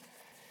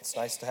It's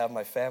nice to have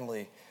my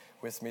family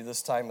with me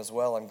this time as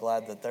well. I'm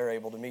glad that they're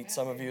able to meet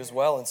some of you as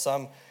well, and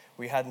some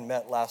we hadn't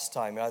met last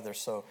time either,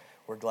 so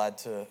we're glad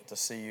to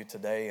see you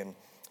today and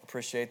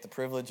appreciate the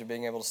privilege of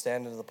being able to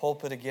stand into the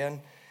pulpit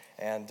again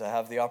and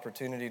have the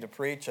opportunity to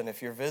preach. And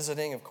if you're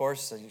visiting, of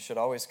course, you should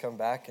always come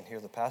back and hear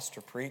the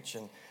pastor preach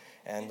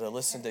and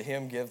listen to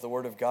him give the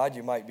Word of God.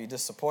 You might be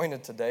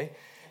disappointed today.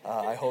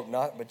 I hope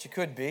not, but you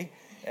could be.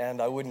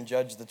 And I wouldn't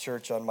judge the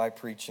church on my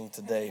preaching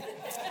today.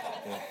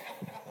 Yeah.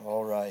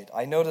 All right.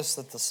 I noticed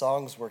that the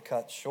songs were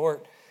cut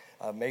short.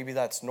 Maybe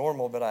that's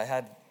normal, but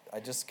I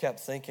just kept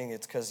thinking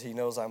it's because he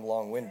knows I'm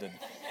long-winded.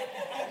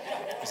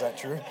 Is that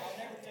true?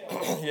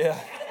 Yeah.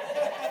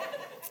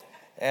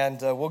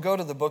 And we'll go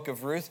to the book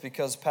of Ruth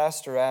because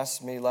Pastor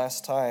asked me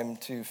last time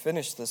to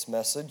finish this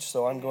message,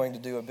 so I'm going to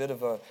do a bit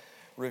of a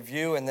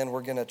review, and then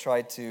we're going to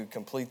try to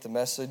complete the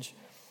message.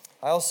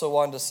 I also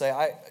wanted to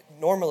say,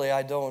 normally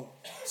I don't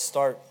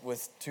start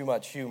with too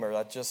much humor.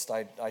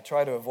 I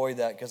try to avoid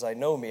that because I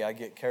know me, I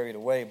get carried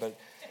away. But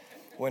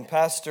when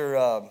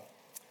Pastor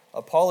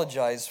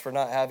apologized for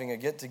not having a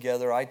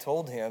get-together, I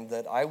told him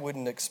that I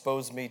wouldn't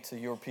expose me to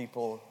your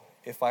people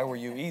if I were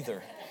you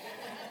either.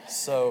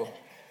 So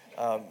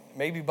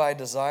maybe by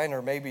design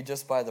or maybe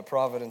just by the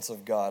providence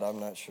of God, I'm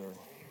not sure.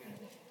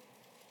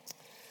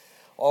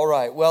 All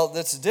right, well,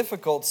 it's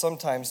difficult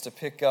sometimes to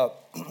pick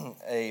up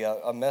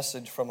a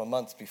message from a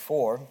month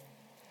before,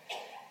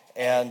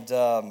 and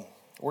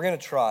we're going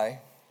to try,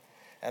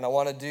 and I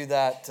want to do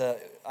that.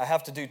 I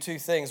have to do two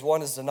things.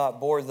 One is to not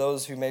bore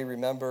those who may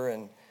remember,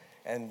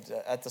 and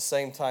at the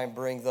same time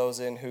bring those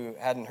in who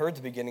hadn't heard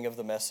the beginning of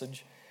the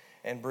message,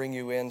 and bring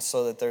you in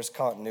so that there's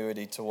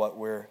continuity to what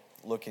we're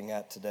looking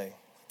at today.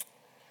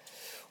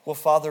 Well,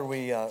 Father,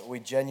 we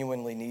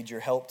genuinely need your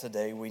help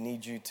today. We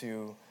need you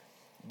to,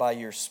 by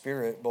your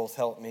Spirit, both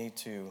help me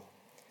to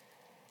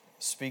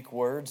speak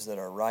words that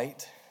are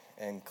right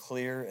and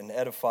clear and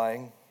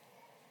edifying,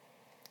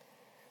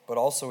 but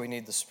also we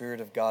need the Spirit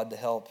of God to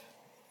help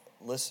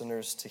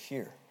listeners to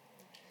hear.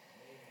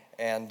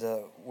 And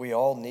we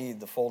all need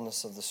the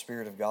fullness of the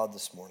Spirit of God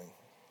this morning.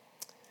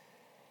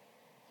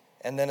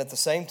 And then at the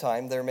same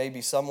time, there may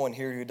be someone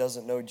here who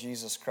doesn't know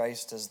Jesus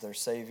Christ as their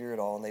Savior at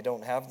all, and they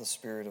don't have the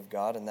Spirit of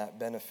God and that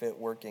benefit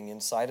working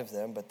inside of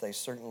them, but they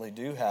certainly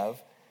do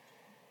have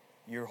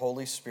your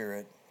Holy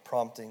Spirit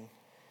prompting,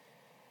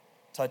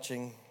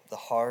 touching the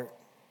heart,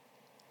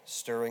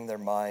 stirring their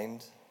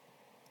mind,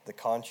 the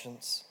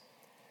conscience.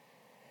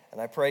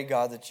 And I pray,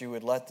 God, that you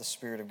would let the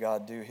Spirit of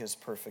God do his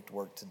perfect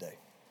work today.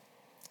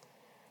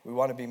 We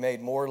want to be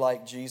made more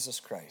like Jesus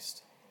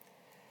Christ.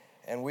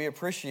 And we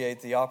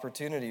appreciate the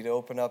opportunity to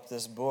open up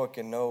this book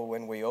and know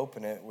when we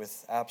open it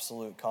with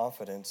absolute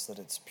confidence that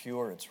it's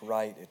pure, it's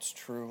right, it's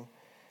true,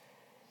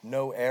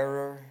 no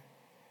error.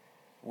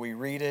 We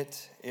read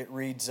it, it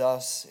reads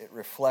us, it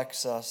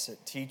reflects us, it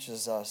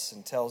teaches us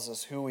and tells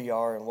us who we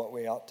are and what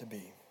we ought to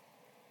be.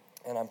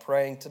 And I'm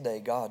praying today,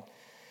 God,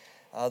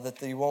 that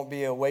there won't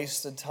be a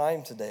wasted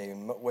time today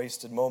and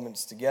wasted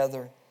moments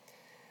together,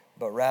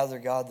 but rather,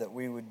 God, that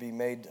we would be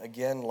made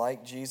again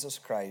like Jesus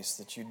Christ,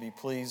 that you'd be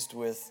pleased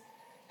with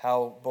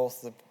how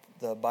both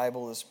the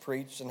Bible is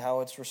preached and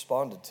how it's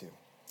responded to.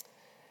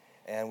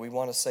 And we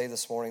want to say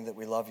this morning that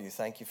we love you.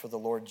 Thank you for the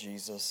Lord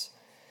Jesus.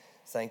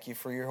 Thank you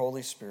for your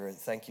Holy Spirit.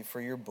 Thank you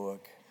for your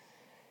book.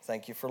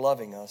 Thank you for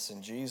loving us.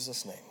 In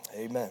Jesus' name,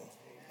 amen.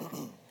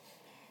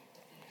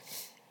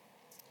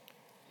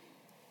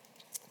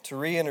 To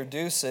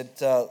reintroduce it,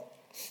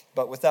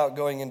 but without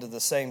going into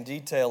the same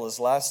detail as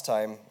last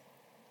time,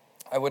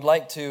 I would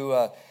like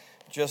to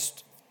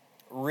just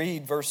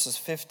read verses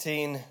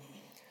 15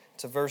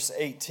 to verse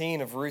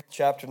 18 of Ruth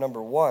chapter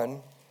number 1,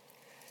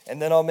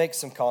 and then I'll make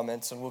some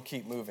comments and we'll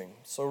keep moving.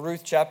 So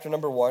Ruth chapter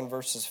number 1,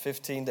 verses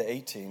 15 to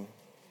 18.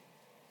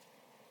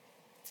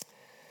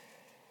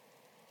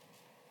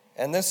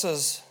 And this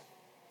is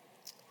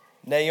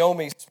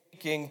Naomi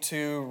speaking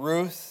to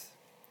Ruth,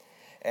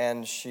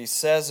 and she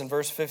says in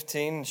verse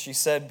 15, she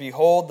said,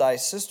 "Behold, thy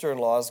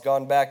sister-in-law is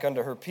gone back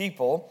unto her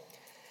people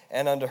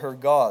and unto her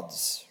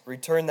gods.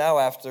 Return thou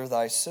after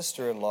thy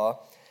sister-in-law."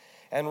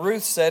 And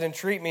Ruth said,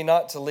 "Entreat me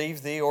not to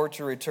leave thee or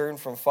to return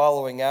from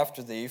following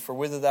after thee, for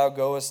whither thou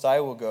goest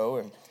I will go,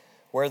 and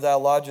where thou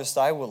lodgest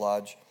I will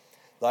lodge.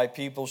 Thy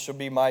people shall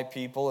be my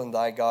people, and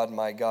thy God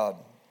my God.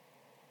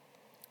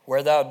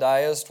 Where thou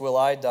diest will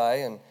I die,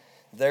 and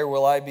there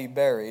will I be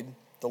buried.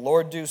 The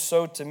Lord do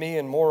so to me,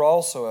 and more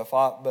also, if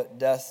aught but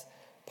death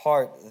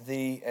part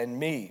thee and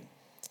me."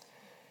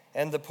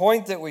 And the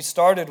point that we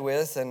started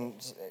with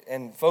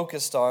and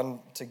focused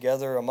on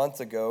together a month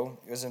ago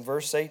is in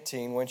verse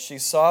 18, when she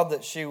saw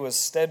that she was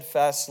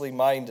steadfastly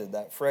minded,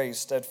 that phrase,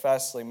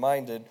 steadfastly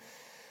minded,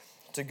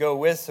 to go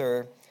with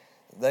her,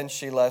 then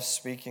she left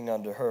speaking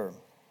unto her.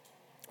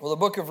 Well, the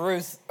book of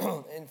Ruth,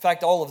 in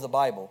fact, all of the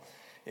Bible,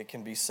 it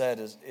can be said,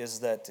 is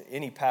that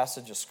any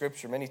passage of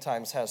Scripture many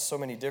times has so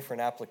many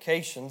different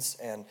applications,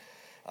 and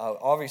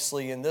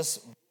obviously in this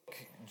book,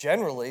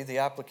 generally, the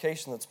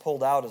application that's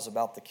pulled out is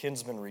about the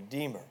kinsman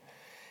redeemer.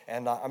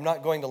 And I'm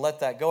not going to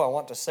let that go. I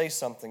want to say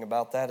something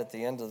about that at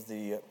the end of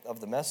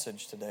the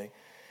message today.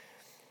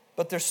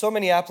 But there's so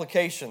many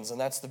applications,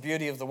 and that's the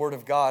beauty of the Word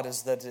of God,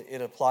 is that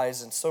it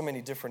applies in so many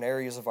different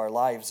areas of our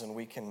lives, and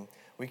we can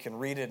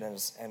read it,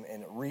 and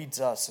it reads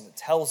us, and it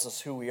tells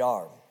us who we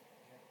are.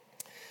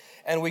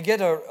 And we get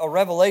a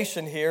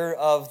revelation here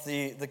of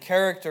the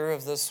character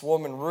of this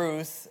woman,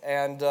 Ruth.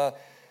 And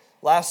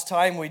last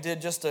time we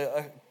did just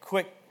a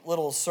quick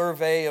little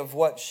survey of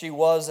what she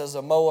was as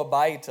a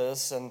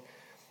Moabitess, and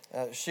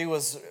she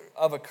was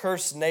of a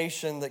cursed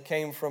nation that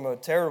came from a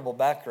terrible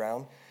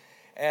background.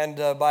 And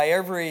by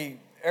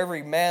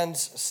every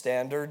man's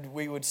standard,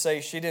 we would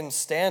say she didn't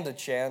stand a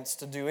chance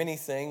to do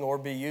anything or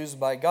be used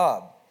by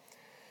God.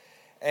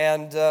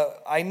 And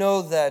I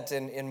know that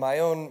in my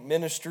own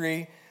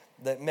ministry,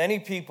 that many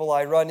people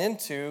I run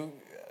into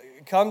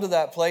come to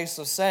that place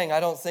of saying,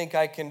 I don't think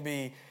I can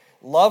be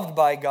loved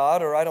by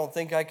God, or I don't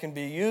think I can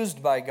be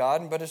used by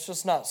God, but it's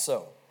just not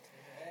so.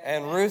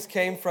 And Ruth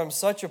came from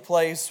such a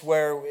place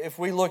where, if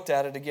we looked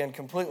at it again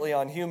completely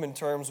on human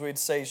terms, we'd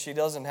say she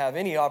doesn't have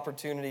any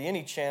opportunity,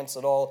 any chance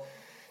at all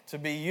to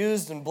be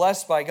used and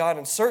blessed by God,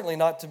 and certainly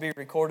not to be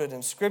recorded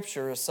in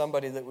Scripture as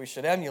somebody that we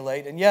should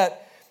emulate. And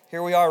yet,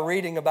 here we are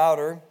reading about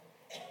her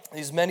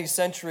these many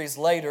centuries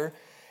later,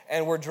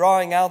 and we're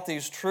drawing out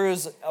these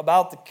truths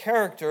about the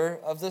character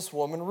of this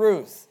woman,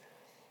 Ruth.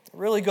 It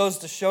really goes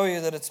to show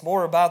you that it's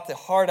more about the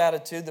heart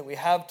attitude that we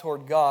have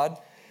toward God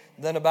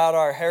than about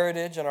our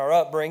heritage and our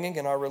upbringing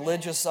and our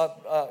religious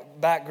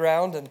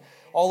background, and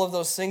all of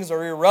those things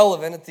are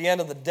irrelevant at the end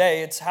of the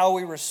day. It's how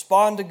we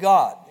respond to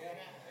God.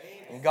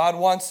 And God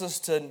wants us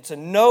to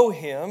know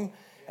Him,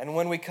 and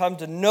when we come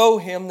to know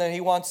Him, then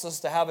He wants us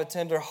to have a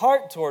tender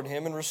heart toward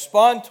Him and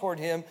respond toward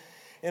Him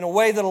in a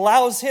way that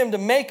allows Him to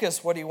make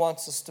us what He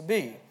wants us to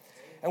be.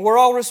 And we're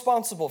all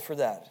responsible for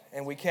that.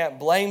 And we can't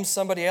blame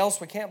somebody else.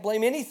 We can't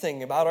blame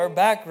anything about our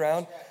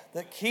background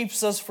that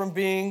keeps us from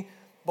being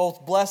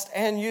both blessed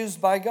and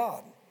used by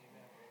God.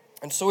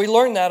 And so we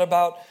learned that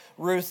about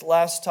Ruth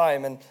last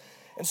time. And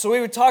so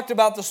we talked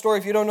about the story.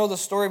 If you don't know the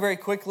story, very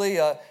quickly,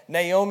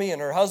 Naomi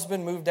and her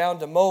husband moved down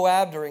to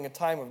Moab during a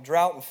time of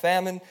drought and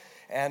famine.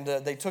 And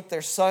they took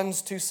their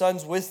two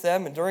sons with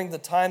them. And during the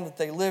time that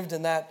they lived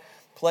in that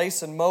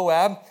place in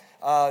Moab,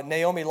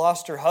 Naomi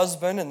lost her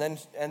husband,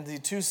 and the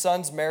two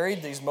sons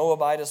married these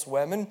Moabitess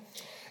women.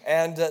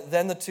 And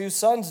then the two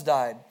sons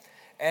died.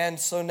 And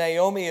so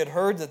Naomi had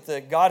heard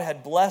that God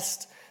had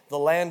blessed the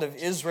land of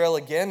Israel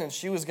again, and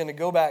she was going to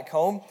go back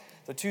home.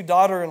 The two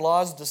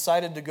daughter-in-laws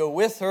decided to go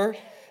with her,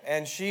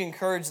 and she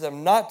encouraged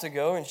them not to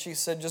go. And she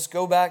said, just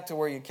go back to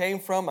where you came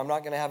from. I'm not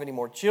going to have any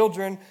more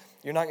children.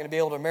 You're not going to be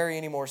able to marry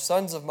any more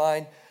sons of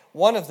mine.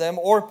 One of them,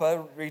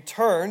 Orpah,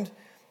 returned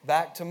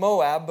back to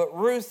Moab, but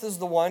Ruth is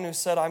the one who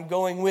said, I'm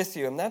going with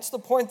you. And that's the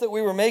point that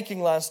we were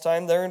making last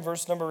time there in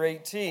verse number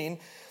 18,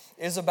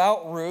 is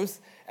about Ruth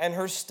and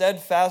her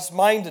steadfast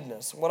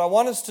mindedness. What I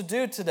want us to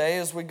do today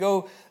as we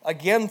go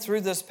again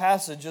through this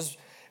passage is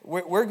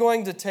we're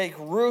going to take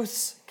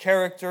Ruth's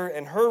character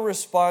and her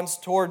response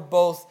toward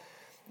both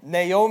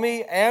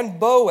Naomi and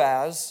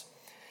Boaz,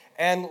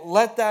 and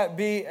let that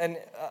be an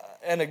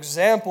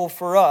example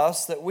for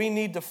us that we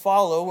need to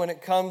follow when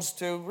it comes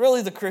to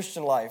really the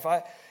Christian life.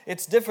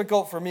 It's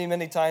difficult for me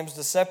many times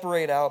to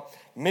separate out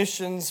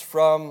missions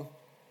from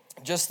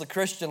just the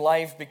Christian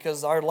life,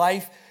 because our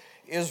life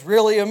is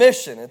really a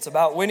mission. It's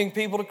about winning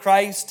people to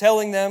Christ,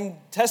 telling them,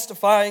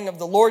 testifying of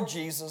the Lord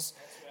Jesus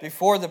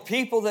before the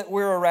people that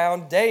we're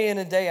around day in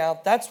and day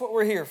out. That's what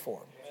we're here for.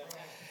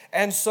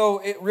 And so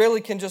it really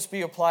can just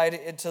be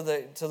applied to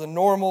the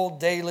normal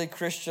daily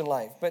Christian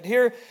life. But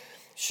here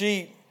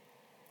she's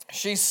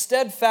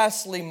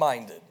steadfastly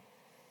minded.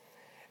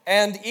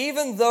 And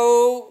even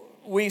though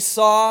we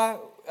saw,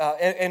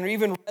 and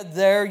even read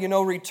there,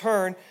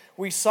 return,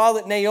 we saw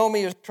that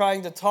Naomi is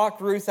trying to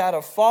talk Ruth out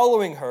of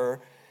following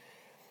her.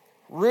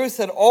 Ruth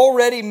had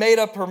already made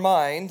up her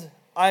mind,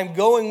 I'm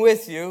going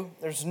with you.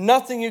 There's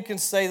nothing you can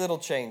say that'll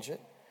change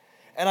it.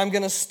 And I'm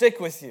going to stick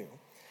with you.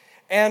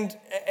 And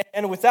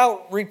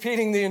without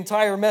repeating the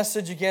entire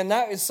message again,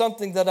 that is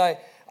something that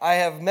I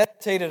have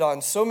meditated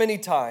on so many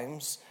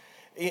times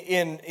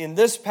in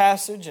this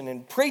passage and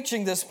in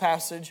preaching this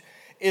passage,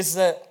 is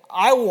that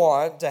I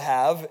want to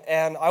have,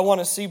 and I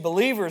want to see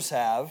believers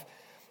have,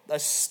 a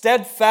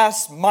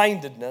steadfast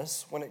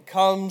mindedness when it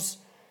comes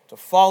to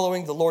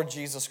following the Lord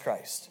Jesus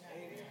Christ.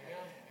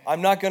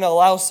 I'm not going to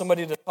allow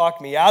somebody to talk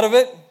me out of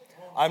it.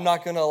 I'm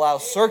not going to allow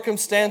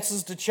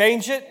circumstances to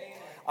change it.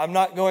 I'm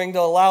not going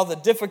to allow the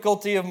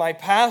difficulty of my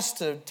past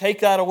to take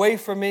that away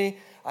from me.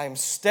 I am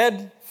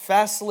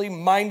steadfastly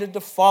minded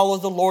to follow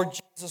the Lord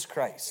Jesus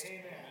Christ.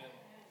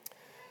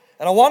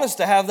 And I want us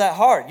to have that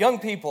heart. Young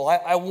people,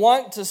 I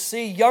want to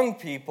see young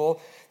people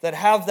that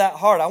have that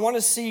heart. I want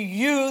to see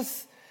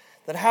youth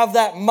that have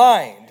that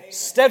mind,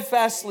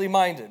 steadfastly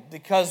minded,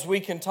 because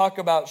we can talk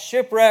about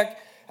shipwreck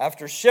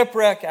after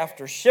shipwreck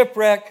after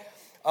shipwreck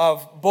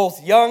of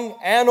both young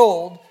and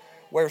old,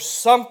 where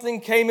something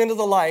came into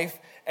the life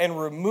and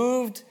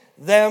removed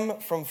them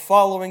from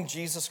following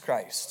Jesus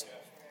Christ.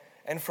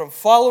 and from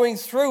following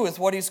through with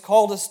what He's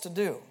called us to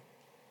do.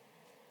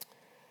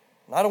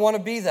 And I don't want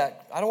to be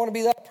that. I don't want to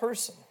be that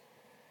person.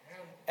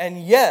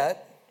 And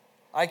yet,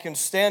 I can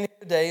stand here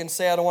today and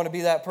say I don't want to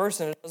be that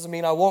person. It doesn't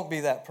mean I won't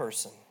be that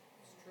person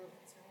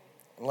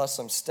unless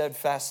I'm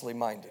steadfastly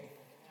minded.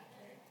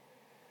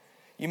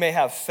 You may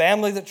have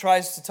family that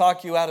tries to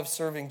talk you out of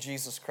serving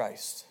Jesus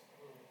Christ.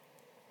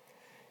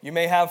 You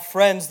may have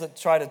friends that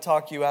try to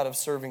talk you out of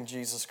serving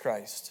Jesus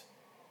Christ.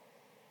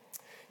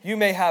 You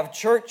may have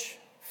church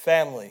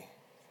family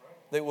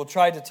that will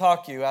try to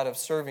talk you out of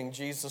serving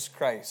Jesus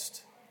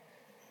Christ.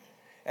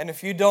 And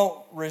if you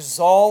don't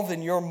resolve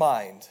in your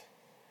mind,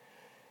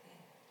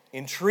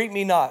 entreat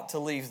me not to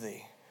leave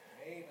thee,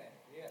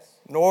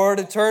 nor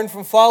to turn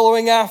from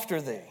following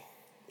after thee.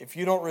 If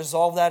you don't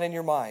resolve that in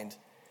your mind,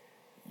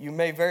 you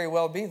may very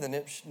well be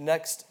the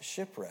next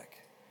shipwreck.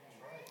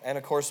 And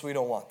of course, we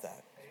don't want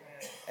that.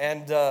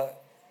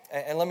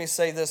 And let me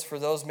say this for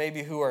those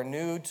maybe who are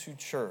new to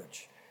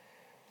church.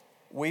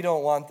 We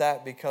don't want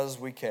that because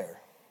we care.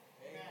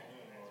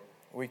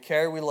 We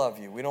care, we love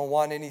you. We don't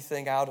want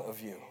anything out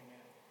of you.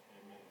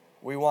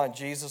 We want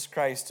Jesus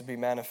Christ to be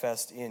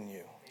manifest in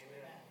you.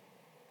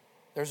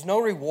 There's no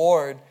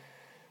reward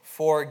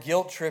for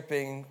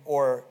guilt-tripping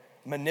or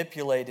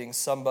manipulating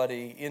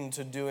somebody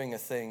into doing a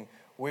thing.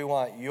 We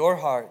want your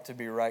heart to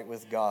be right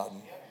with God.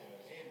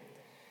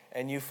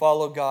 And you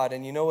follow God.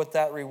 And you know what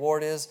that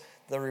reward is?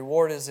 The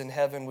reward is in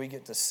heaven. We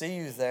get to see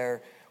you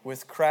there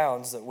with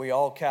crowns that we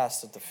all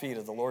cast at the feet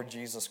of the Lord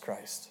Jesus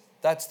Christ.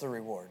 That's the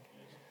reward.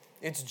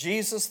 It's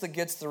Jesus that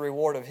gets the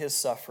reward of His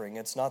suffering.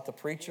 It's not the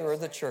preacher or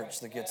the church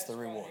that gets the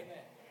reward.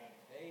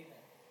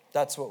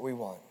 That's what we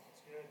want.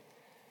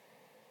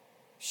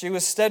 She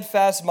was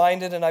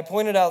steadfast-minded, and I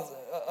pointed out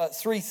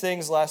three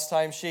things last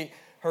time.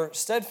 Her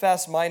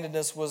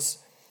steadfast-mindedness was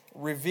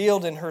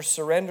revealed in her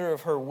surrender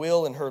of her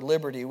will and her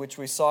liberty, which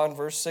we saw in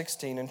verse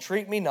 16.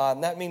 Entreat me not,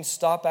 and that means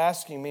stop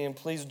asking me, and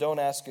please don't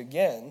ask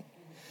again.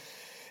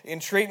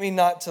 Entreat me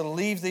not to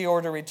leave thee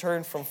or to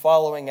return from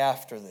following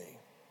after thee.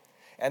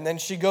 And then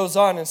she goes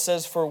on and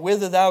says, for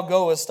whither thou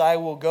goest, I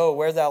will go.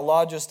 Where thou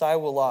lodgest, I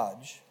will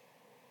lodge.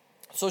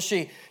 So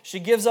she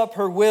gives up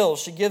her will,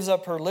 she gives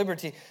up her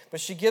liberty, but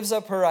she gives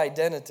up her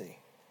identity.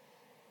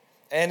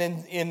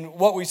 And in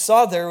what we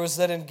saw there was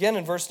that again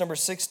in verse number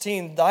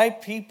 16, thy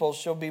people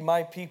shall be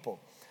my people.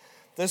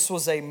 This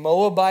was a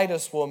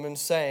Moabitess woman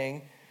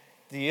saying,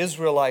 the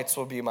Israelites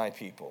will be my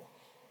people.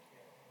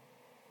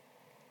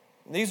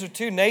 These are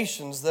two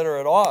nations that are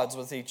at odds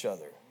with each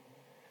other.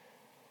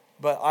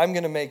 But I'm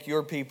going to make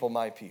your people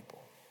my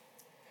people.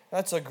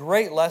 That's a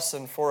great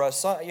lesson for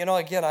us. You know,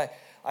 again,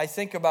 I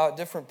think about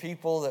different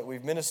people that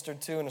we've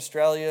ministered to in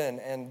Australia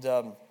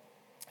and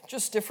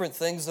just different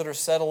things that are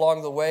said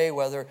along the way,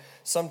 whether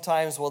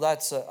sometimes, well,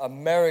 that's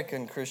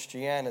American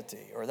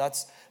Christianity or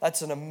that's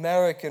an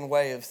American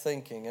way of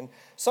thinking. And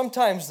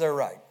sometimes they're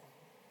right.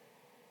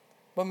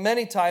 But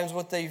many times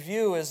what they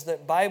view is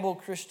that Bible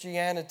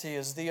Christianity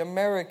is the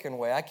American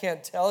way. I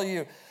can't tell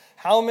you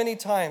how many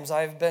times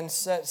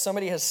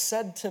somebody has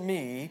said to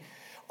me,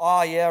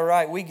 oh, yeah,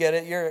 right, we get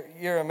it,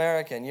 you're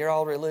American, you're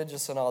all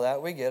religious and all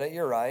that, we get it,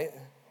 you're right,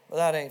 but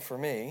that ain't for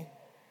me.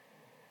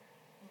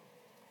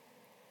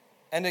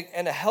 And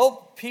to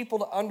help people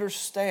to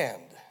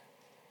understand,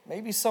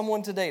 maybe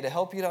someone today to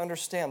help you to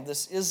understand,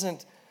 this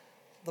isn't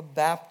the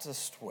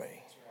Baptist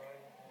way.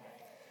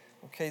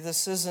 Okay,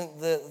 this isn't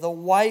the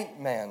white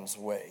man's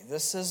way.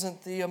 This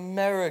isn't the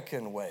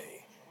American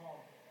way.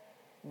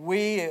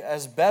 We,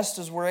 as best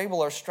as we're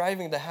able, are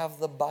striving to have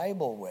the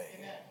Bible way.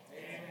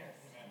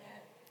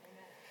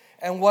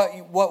 And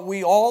what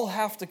we all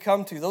have to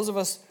come to, those of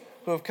us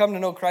who have come to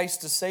know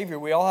Christ as Savior,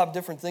 we all have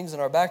different things in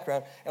our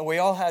background, and we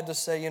all had to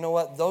say, you know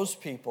what, those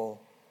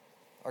people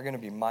are going to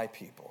be my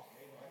people.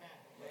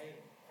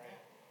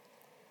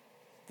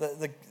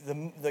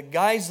 The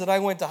guys that I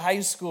went to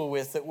high school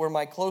with that were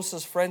my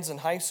closest friends in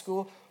high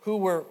school, who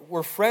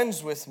were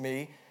friends with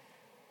me,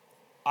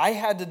 I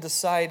had to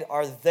decide,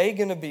 are they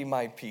going to be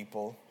my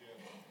people?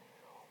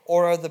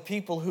 Or are the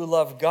people who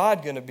love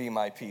God going to be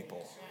my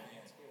people?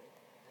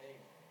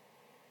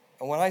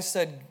 And when I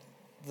said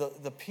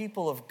the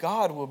people of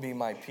God will be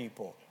my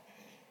people,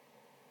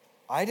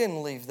 I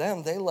didn't leave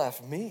them, they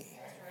left me.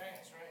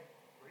 That's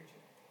right.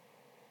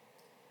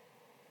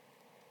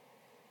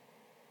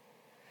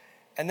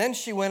 And then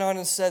she went on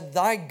and said,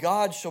 thy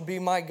God shall be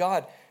my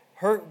God.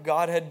 Her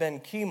God had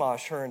been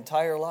Chemosh her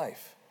entire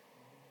life.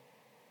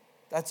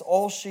 That's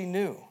all she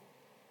knew.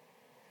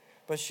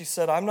 But she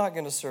said, I'm not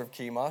going to serve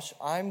Chemosh.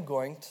 I'm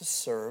going to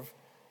serve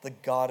the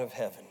God of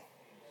heaven.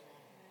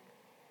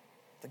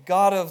 The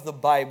God of the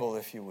Bible,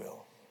 if you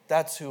will.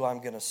 That's who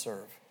I'm going to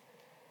serve.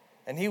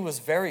 And He was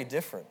very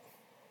different.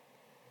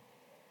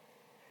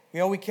 You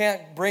know, we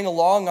can't bring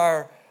along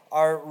our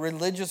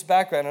religious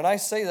background. And I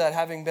say that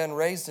having been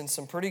raised in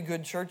some pretty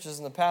good churches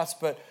in the past,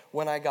 but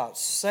when I got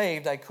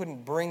saved, I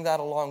couldn't bring that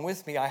along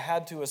with me. I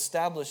had to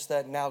establish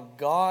that now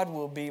God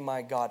will be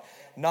my God,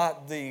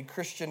 not the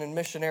Christian and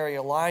Missionary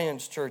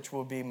Alliance Church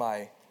will be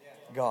my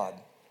God.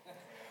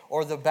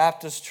 or the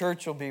Baptist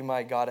church will be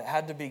my God. It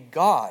had to be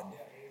God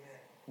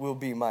will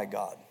be my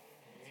God.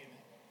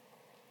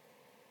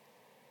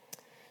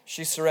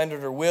 She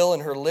surrendered her will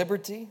and her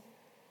liberty.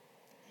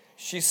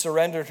 She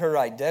surrendered her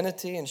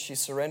identity, and she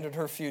surrendered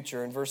her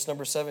future. In verse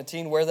number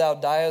 17, where thou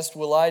diest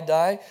will I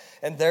die,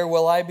 and there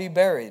will I be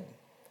buried.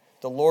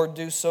 The Lord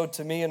do so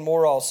to me, and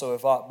more also,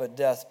 if aught but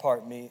death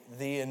part me,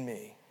 thee and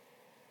me.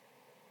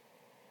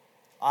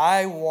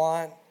 I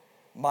want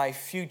my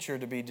future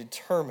to be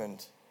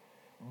determined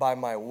by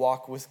my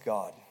walk with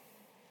God.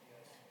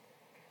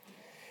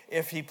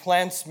 If He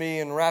plants me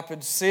in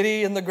Rapid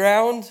City in the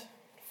ground,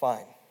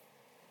 fine.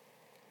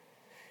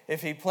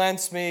 If He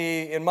plants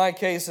me, in my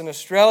case, in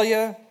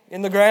Australia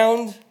in the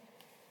ground,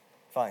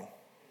 fine.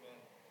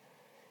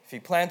 If He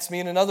plants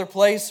me in another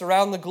place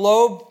around the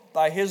globe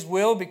by His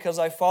will because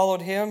I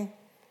followed Him,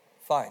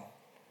 fine.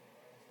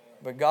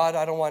 But God,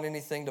 I don't want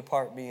anything to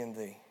part me and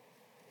Thee.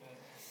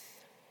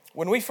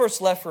 When we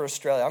first left for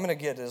Australia, I'm going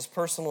to get as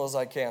personal as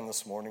I can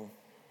this morning.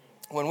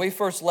 When we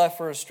first left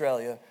for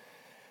Australia,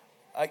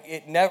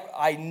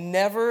 I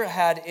never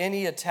had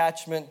any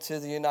attachment to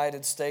the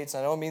United States.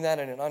 I don't mean that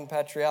in an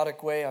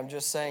unpatriotic way. I'm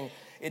just saying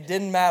it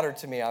didn't matter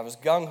to me. I was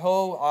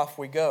gung-ho, off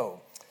we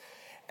go.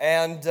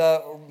 And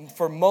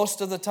for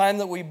most of the time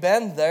that we've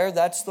been there,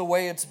 that's the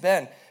way it's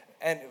been.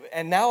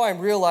 And now I'm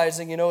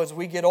realizing, as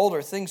we get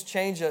older, things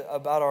change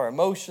about our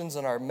emotions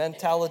and our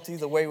mentality,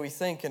 the way we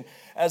think. And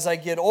as I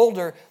get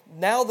older,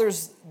 now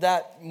there's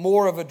that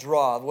more of a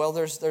draw. Well,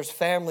 there's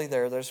family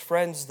there, there's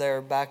friends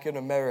there back in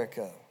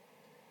America.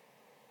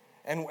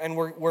 And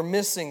we're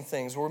missing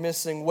things. We're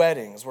missing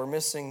weddings. We're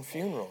missing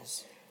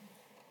funerals.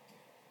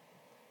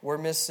 We're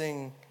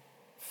missing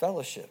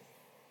fellowship.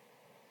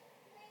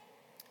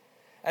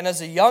 And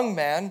as a young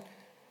man,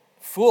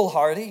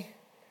 foolhardy,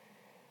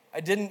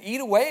 it didn't eat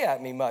away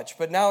at me much.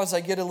 But now as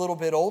I get a little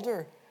bit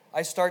older,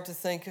 I start to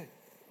think,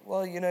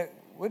 well, it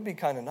would be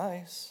kind of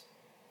nice.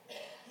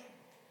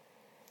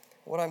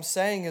 What I'm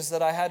saying is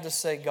that I had to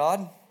say,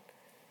 God,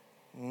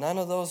 none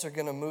of those are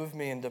going to move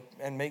me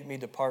and make me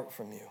depart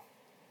from you.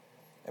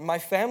 And my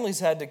family's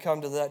had to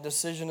come to that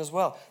decision as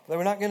well. They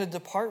were not going to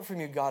depart from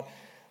you, God.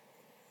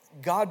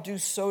 God, do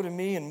so to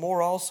me and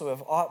more also,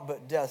 if aught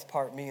but death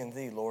part me and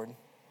Thee, Lord.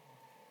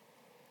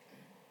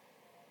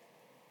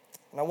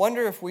 And I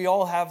wonder if we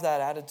all have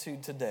that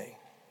attitude today.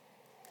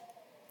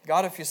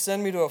 God, if you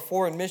send me to a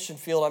foreign mission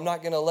field, I'm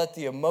not going to let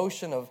the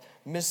emotion of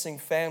missing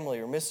family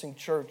or missing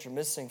church or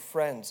missing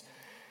friends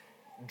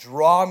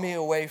draw me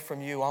away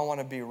from you. I want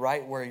to be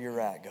right where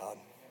you're at, God.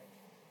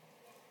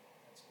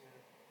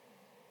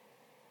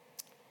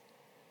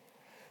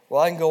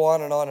 Well, I can go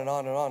on and on and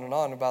on and on and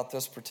on about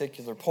this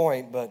particular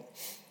point, but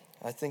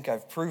I think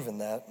I've proven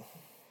that.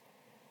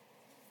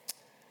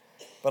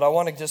 But I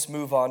want to just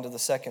move on to the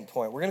second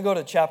point. We're going to go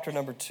to chapter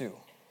number 2.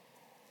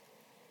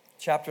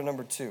 Chapter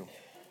number 2.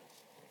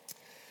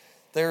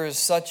 There is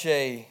such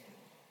it's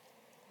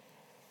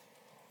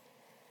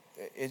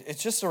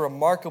just a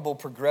remarkable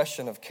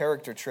progression of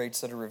character traits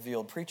that are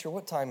revealed. Preacher,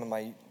 what time am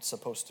I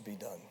supposed to be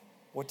done?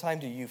 What time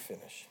do you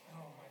finish?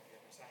 Oh my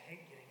goodness, I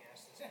hate getting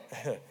asked this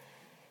question.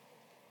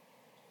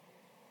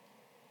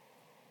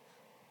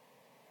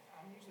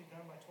 I'm usually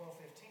done by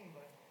 12:15,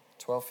 but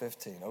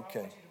 12:15, okay. I want you to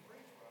preach,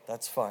 brother.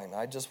 That's fine.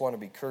 I just want to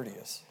be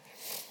courteous.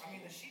 I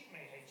mean, the sheep may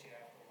hate you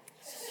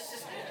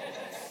afterwards.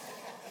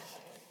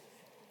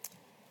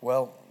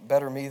 Well,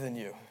 better me than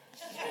you.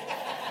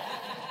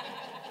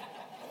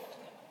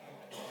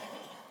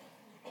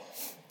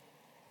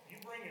 You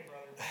bring it,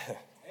 brother.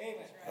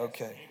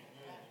 Okay.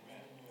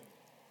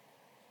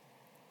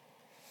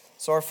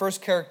 So our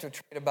first character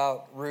trait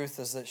about Ruth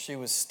is that she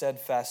was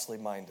steadfastly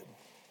minded.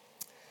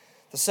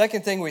 The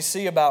second thing we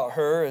see about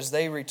her is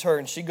they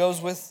return. She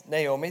goes with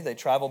Naomi. They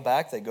travel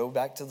back. They go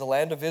back to the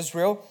land of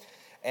Israel.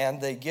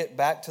 And they get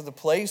back to the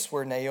place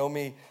where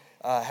Naomi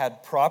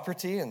had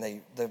property.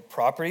 And the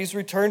properties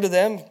returned to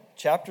them.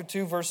 Chapter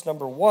 2, verse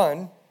number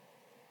 1.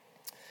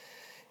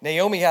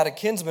 Naomi had a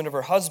kinsman of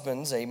her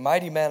husband's, a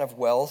mighty man of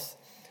wealth,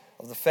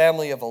 of the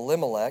family of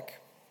Elimelech.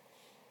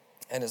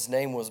 And his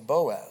name was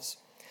Boaz.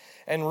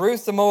 And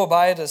Ruth the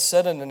Moabitess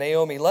said unto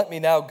Naomi, let me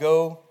now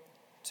go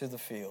to the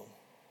field.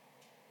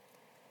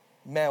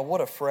 Man, what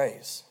a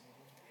phrase.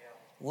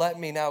 Let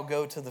me now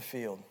go to the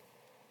field.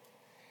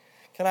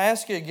 Can I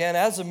ask you again,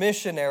 as a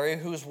missionary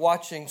who's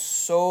watching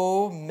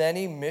so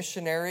many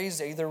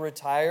missionaries either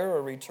retire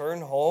or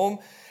return home,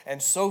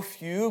 and so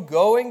few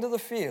going to the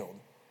field,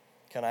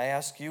 can I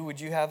ask you,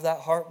 would you have that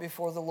heart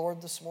before the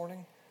Lord this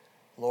morning?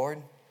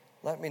 Lord,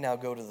 let me now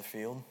go to the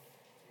field.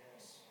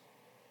 Yes.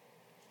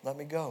 Let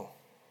me go.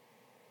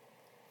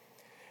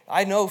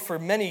 I know for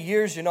many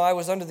years, I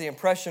was under the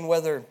impression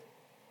whether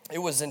it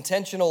was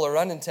intentional or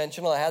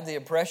unintentional. I had the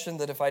impression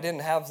that if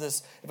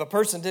a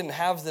person didn't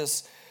have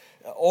this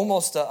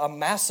almost a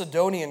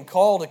Macedonian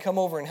call to come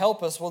over and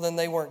help us, well, then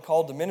they weren't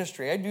called to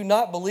ministry. I do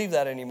not believe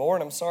that anymore,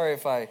 and I'm sorry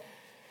if I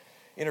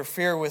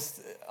interfere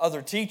with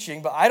other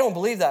teaching, but I don't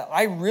believe that.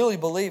 I really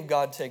believe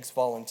God takes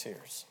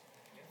volunteers.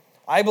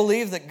 I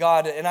believe that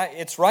God, and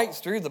it's right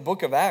through the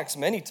book of Acts,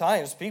 many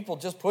times people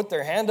just put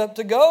their hand up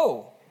to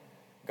go.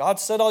 God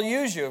said, I'll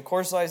use you. Of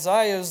course,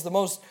 Isaiah is the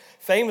most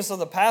famous of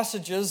the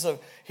passages of,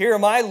 here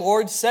am I,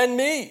 Lord, send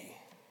me.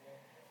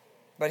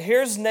 But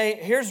here's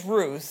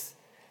Ruth,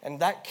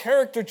 and that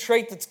character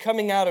trait that's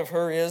coming out of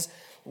her is,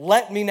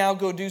 let me now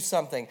go do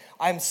something.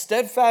 I'm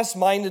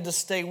steadfast-minded to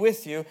stay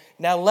with you.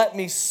 Now let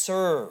me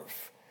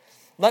serve.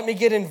 Let me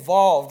get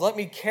involved. Let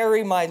me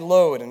carry my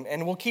load.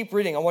 And we'll keep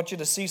reading. I want you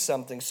to see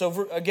something.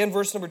 So again,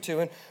 verse number 2.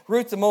 And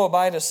Ruth the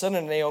Moabitess, son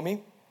of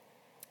Naomi,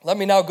 let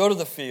me now go to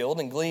the field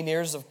and glean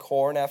ears of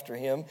corn after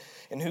him,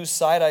 in whose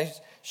sight I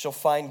shall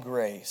find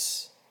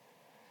grace.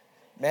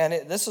 Man,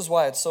 this is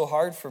why it's so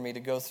hard for me to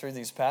go through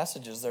these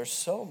passages. There's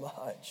so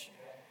much.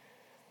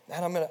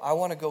 Man, I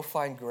want to go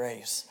find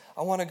grace.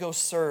 I want to go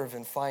serve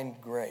and find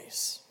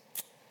grace.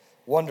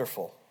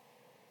 Wonderful.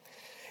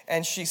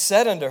 And she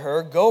said unto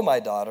her, go, my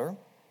daughter.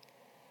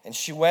 And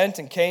she went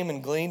and came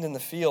and gleaned in the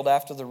field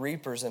after the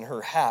reapers, and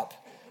her hap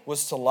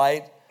was to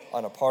light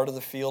on a part of the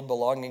field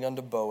belonging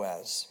unto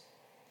Boaz,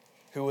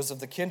 who was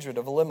of the kindred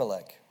of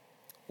Elimelech.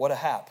 What a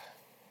hap.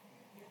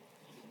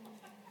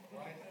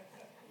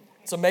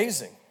 It's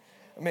amazing.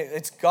 I mean,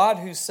 it's God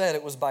who said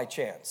it was by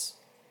chance.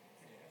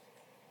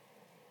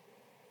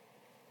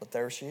 But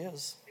there she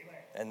is.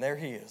 And there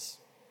he is.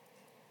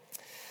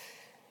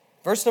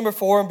 Verse number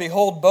 4, and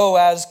behold,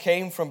 Boaz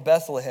came from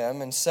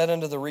Bethlehem and said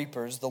unto the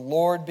reapers, the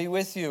Lord be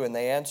with you. And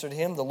they answered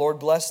him, the Lord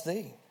bless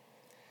thee.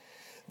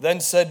 Then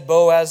said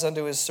Boaz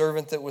unto his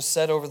servant that was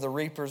set over the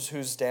reapers,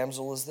 whose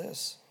damsel is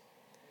this?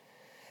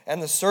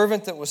 And the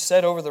servant that was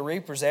set over the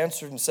reapers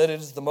answered and said, it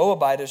is the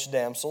Moabitish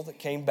damsel that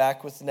came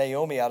back with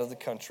Naomi out of the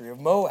country of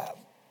Moab.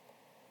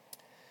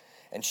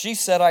 And she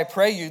said, I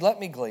pray you,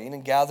 let me glean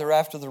and gather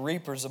after the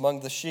reapers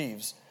among the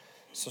sheaves.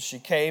 So she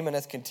came and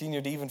hath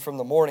continued even from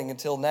the morning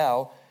until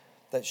now,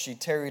 that she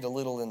tarried a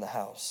little in the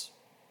house.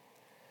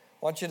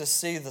 I want you to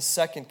see the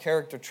second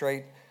character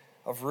trait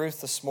of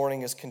Ruth this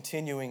morning is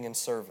continuing in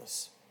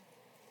service.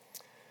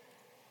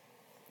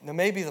 Now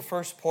maybe the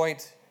first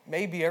point,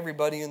 maybe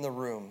everybody in the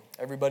room,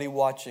 everybody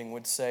watching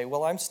would say,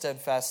 well, I'm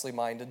steadfastly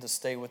minded to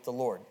stay with the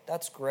Lord.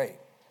 That's great.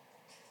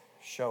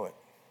 Show it.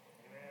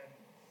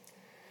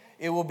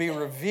 It will be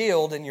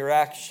revealed in your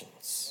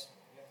actions.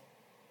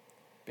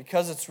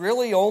 Because it's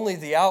really only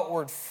the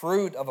outward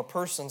fruit of a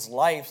person's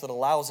life that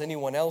allows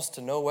anyone else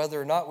to know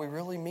whether or not we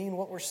really mean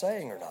what we're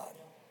saying or not.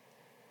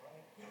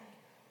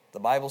 The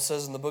Bible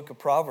says in the book of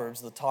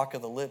Proverbs, the talk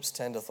of the lips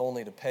tendeth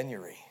only to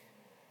penury.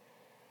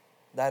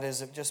 That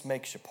is, it just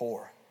makes you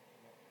poor.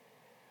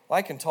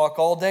 I can talk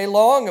all day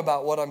long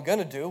about what I'm going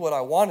to do, what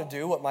I want to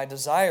do, what my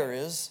desire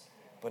is,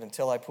 but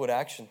until I put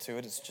action to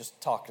it, it's just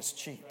talk is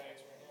cheap.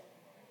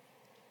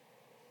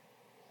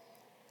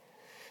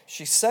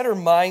 She set her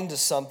mind to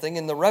something,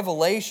 and the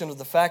revelation of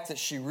the fact that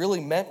she really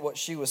meant what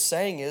she was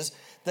saying is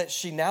that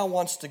she now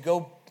wants to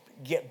go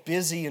get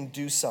busy and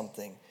do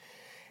something.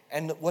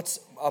 And what's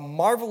a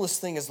marvelous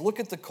thing is look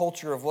at the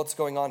culture of what's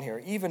going on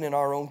here, even in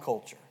our own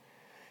culture.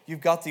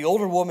 You've got the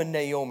older woman,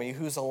 Naomi,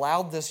 who's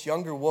allowed this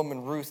younger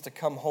woman, Ruth, to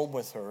come home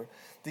with her.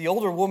 The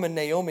older woman,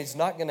 Naomi's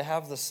not going to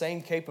have the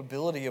same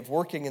capability of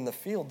working in the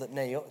field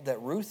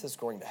that Ruth is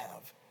going to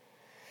have.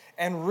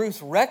 And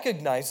Ruth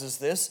recognizes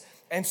this.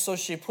 And so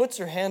she puts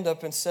her hand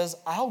up and says,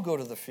 I'll go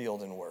to the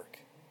field and work.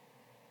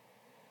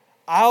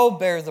 I'll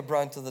bear the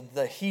brunt of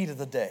the heat of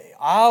the day.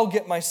 I'll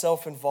get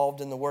myself involved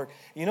in the work.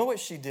 You know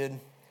what she did?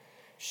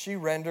 She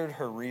rendered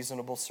her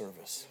reasonable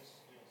service.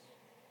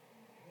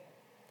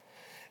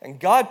 And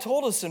God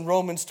told us in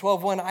Romans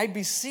 12:1, I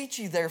beseech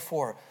you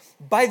therefore,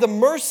 by the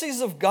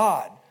mercies of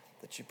God,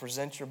 that you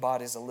present your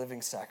bodies a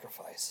living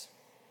sacrifice,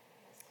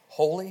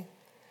 holy,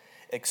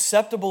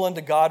 acceptable unto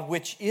God,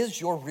 which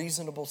is your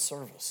reasonable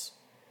service.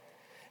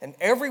 And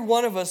every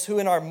one of us who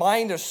in our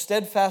mind are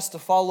steadfast to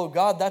follow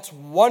God, that's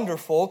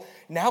wonderful.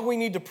 Now we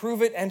need to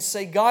prove it and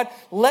say, God,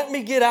 let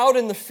me get out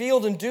in the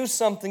field and do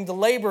something to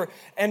labor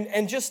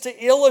and just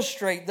to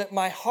illustrate that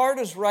my heart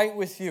is right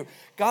with you.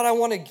 God, I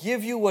want to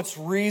give you what's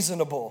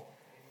reasonable.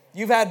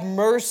 You've had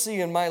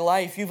mercy in my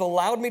life. You've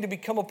allowed me to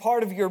become a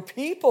part of your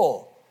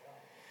people.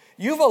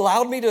 You've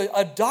allowed me to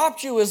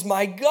adopt you as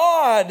my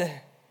God.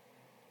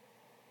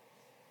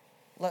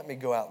 Let me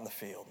go out in the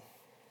field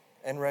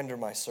and render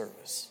my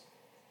service.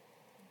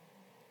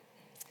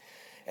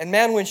 And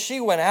man, when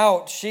she went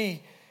out,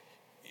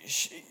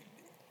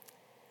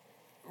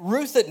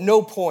 Ruth at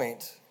no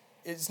point,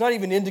 it's not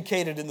even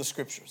indicated in the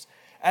scriptures,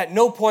 at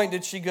no point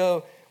did she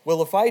go,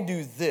 well, if I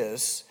do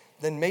this,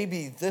 then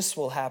maybe this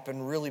will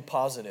happen really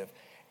positive.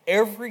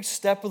 Every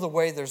step of the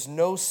way, there's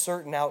no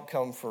certain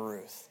outcome for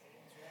Ruth.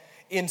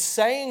 In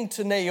saying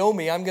to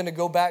Naomi, I'm going to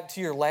go back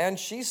to your land,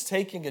 she's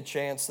taking a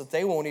chance that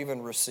they won't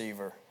even receive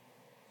her.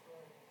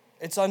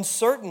 It's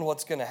uncertain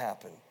what's going to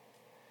happen.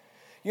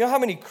 You know how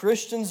many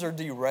Christians are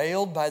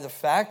derailed by the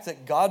fact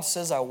that God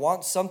says, I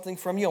want something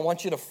from you, I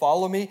want you to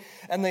follow me,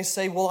 and they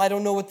say, well, I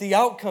don't know what the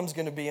outcome's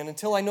going to be, and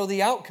until I know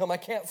the outcome, I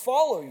can't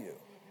follow you.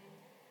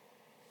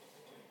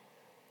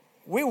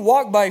 We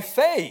walk by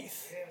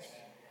faith.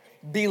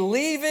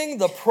 believing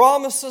the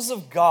promises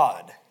of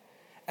God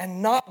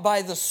and not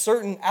by the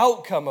certain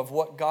outcome of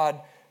what God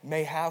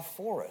may have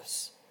for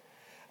us.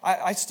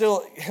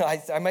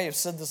 I may have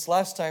said this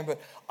last time,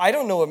 but I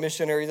don't know a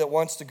missionary that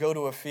wants to go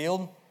to a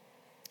field,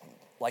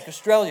 like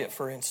Australia,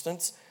 for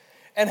instance,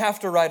 and have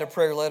to write a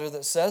prayer letter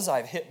that says,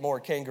 I've hit more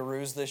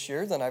kangaroos this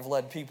year than I've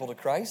led people to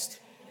Christ.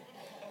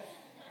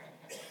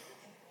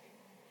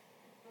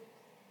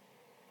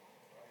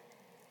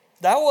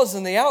 That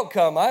wasn't the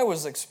outcome I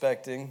was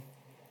expecting.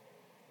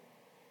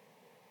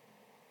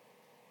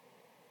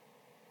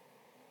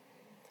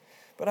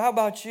 But how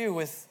about you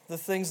with the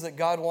things that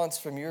God wants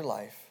from your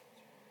life?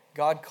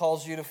 God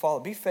calls you to follow.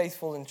 Be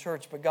faithful in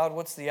church, but God,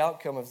 what's the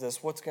outcome of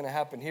this? What's going to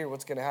happen here?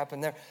 What's going to happen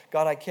there?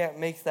 God, I can't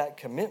make that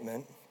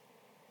commitment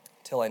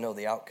till I know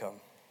the outcome.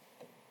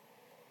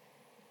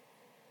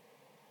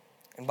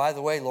 And by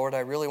the way, Lord, I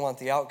really want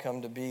the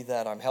outcome to be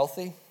that I'm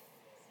healthy,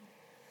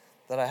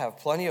 that I have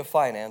plenty of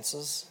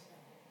finances,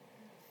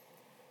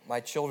 my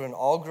children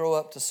all grow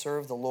up to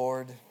serve the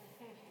Lord,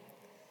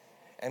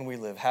 and we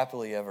live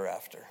happily ever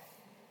after.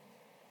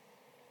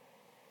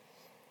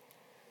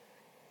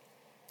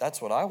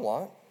 That's what I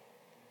want,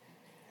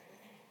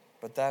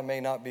 but that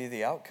may not be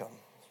the outcome.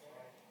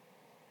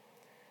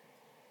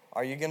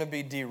 Are you going to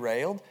be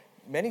derailed?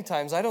 Many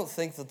times I don't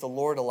think that the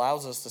Lord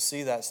allows us to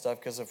see that stuff,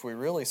 because if we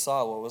really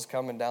saw what was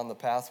coming down the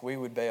path, we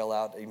would bail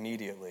out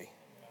immediately.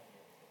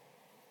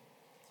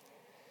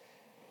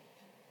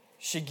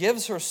 She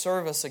gives her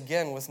service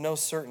again with no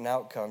certain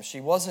outcome. She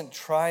wasn't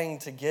trying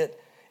to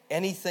get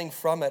anything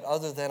from it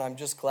other than, I'm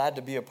just glad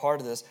to be a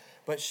part of this,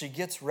 but she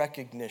gets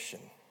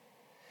recognition.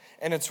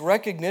 And it's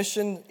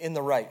recognition in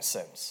the right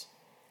sense.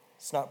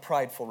 It's not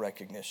prideful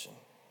recognition.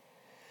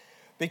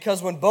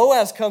 Because when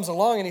Boaz comes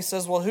along and he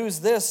says, well, who's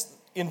this?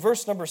 In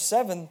verse number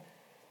 7,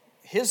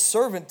 his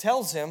servant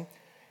tells him,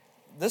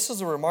 this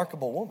is a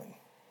remarkable woman.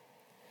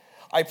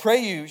 I pray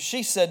you,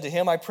 she said to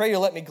him, I pray you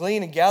let me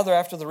glean and gather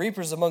after the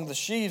reapers among the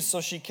sheaves.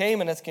 So she came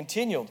and hath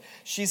continued.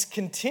 She's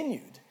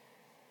continued.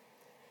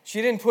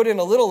 She didn't put in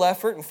a little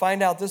effort and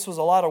find out this was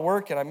a lot of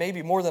work and I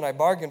maybe more than I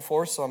bargained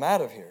for, so I'm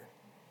out of here.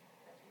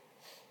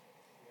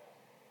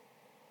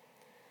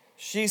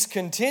 She's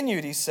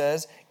continued, he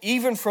says,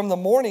 even from the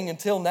morning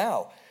until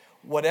now.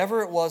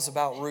 Whatever it was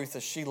about Ruth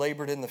as she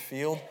labored in the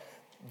field,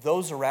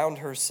 those around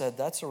her said,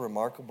 that's a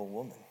remarkable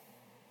woman.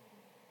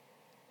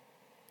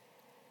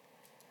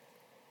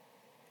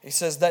 He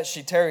says that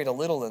she tarried a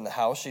little in the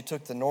house. She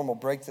took the normal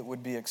break that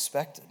would be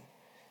expected.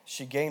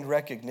 She gained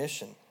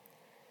recognition.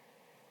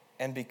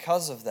 And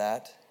because of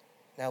that,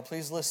 now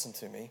please listen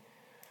to me,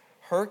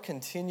 her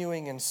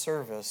continuing in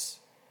service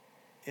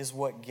is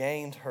what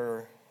gained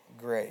her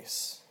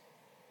grace.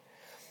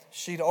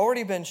 She'd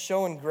already been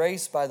shown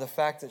grace by the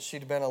fact that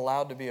she'd been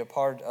allowed to be a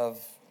part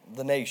of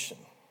the nation.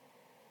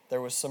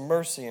 There was some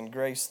mercy and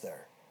grace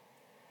there.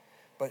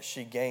 But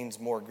she gains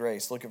more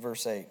grace. Look at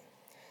verse 8.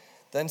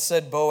 Then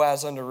said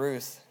Boaz unto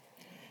Ruth,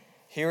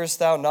 hearest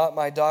thou not,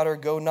 my daughter?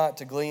 Go not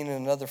to glean in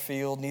another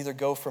field, neither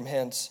go from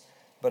hence,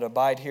 but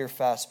abide here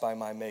fast by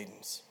my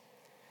maidens.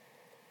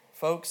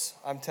 Folks,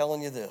 I'm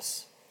telling you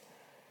this.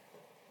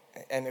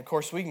 And of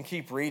course, we can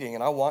keep reading,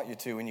 and I want you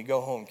to when you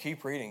go home.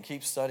 Keep reading,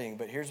 keep studying,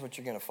 but here's what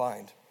you're going to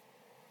find.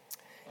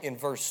 In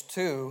verse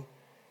 2,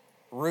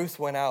 Ruth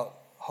went out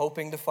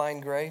hoping to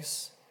find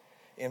grace.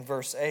 In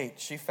verse 8,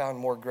 she found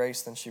more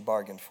grace than she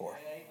bargained for.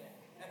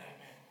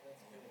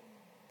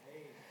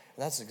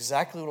 And that's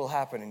exactly what will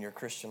happen in your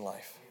Christian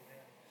life.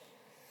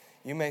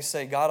 You may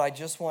say, God, I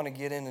just want to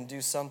get in and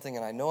do something,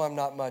 and I know I'm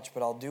not much,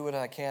 but I'll do what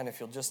I can if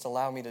you'll just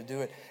allow me to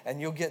do it.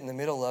 And you'll get in the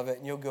middle of it,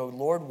 and you'll go,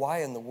 Lord,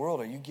 why in the world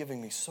are you giving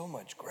me so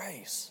much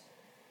grace?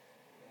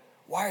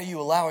 Why are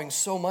you allowing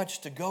so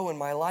much to go in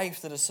my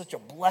life that is such a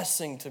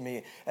blessing to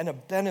me and a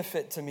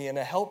benefit to me and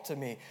a help to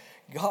me?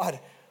 God,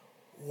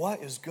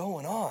 what is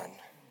going on?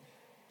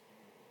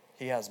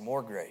 He has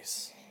more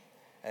grace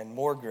and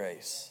more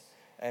grace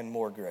and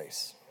more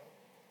grace.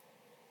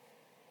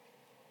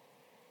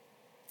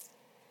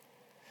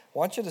 I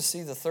want you to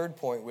see the third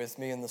point with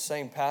me in the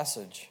same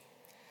passage.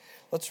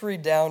 Let's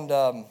read down,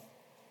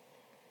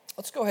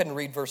 let's go ahead and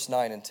read verse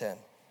 9 and 10.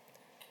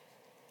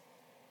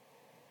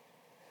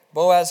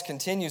 Boaz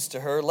continues to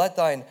her, let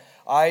thine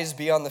eyes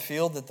be on the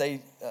field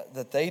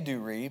that they do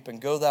reap,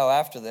 and go thou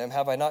after them.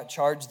 Have I not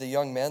charged the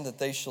young men that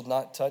they shall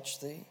not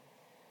touch thee?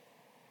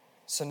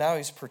 So now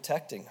he's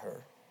protecting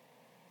her.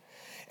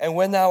 And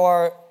when thou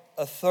art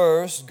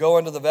athirst, go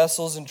unto the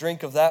vessels and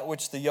drink of that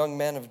which the young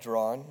men have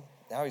drawn.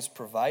 Now he's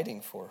providing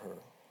for her.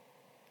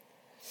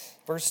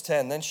 Verse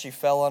 10, then she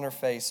fell on her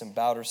face and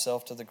bowed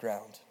herself to the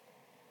ground.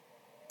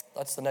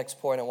 That's the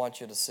next point I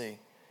want you to see.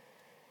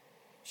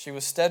 She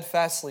was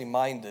steadfastly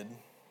minded.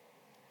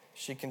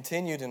 She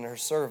continued in her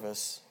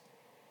service,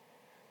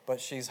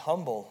 but she's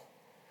humble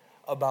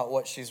about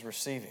what she's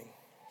receiving.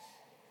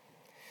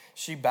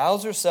 She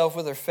bows herself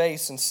with her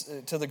face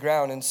to the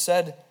ground and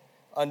said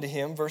unto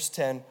him, verse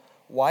 10,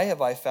 why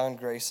have I found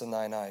grace in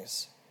thine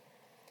eyes?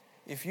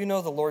 If you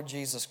know the Lord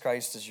Jesus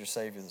Christ as your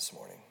Savior this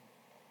morning,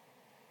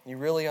 you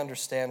really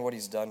understand what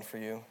he's done for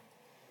you,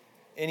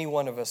 Any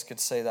one of us could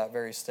say that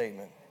very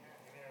statement.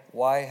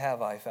 Why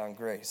have I found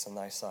grace in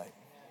thy sight?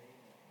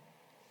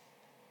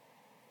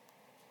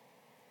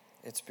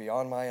 It's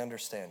beyond my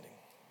understanding.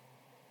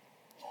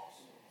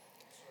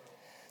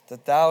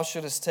 That thou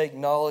shouldest take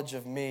knowledge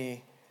of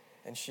me,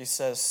 and she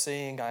says,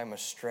 seeing I'm a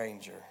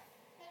stranger.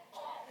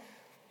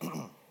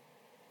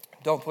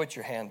 Don't put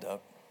your hand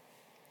up.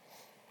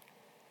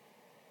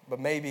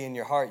 But maybe in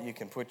your heart you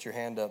can put your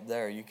hand up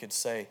there. You could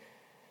say,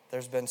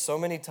 there's been so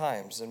many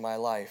times in my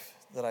life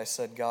that I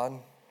said, God,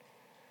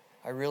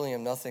 I really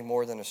am nothing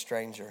more than a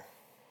stranger.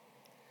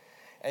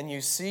 And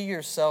you see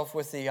yourself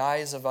with the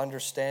eyes of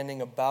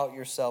understanding about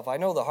yourself. I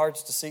know the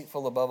heart's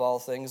deceitful above all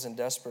things and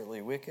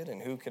desperately wicked,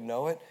 and who can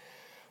know it?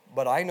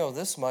 But I know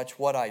this much,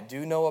 what I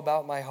do know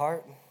about my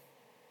heart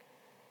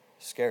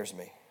scares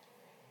me.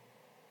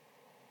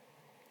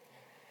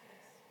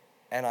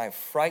 And I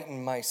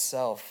frighten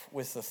myself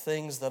with the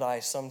things that I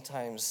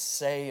sometimes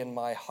say in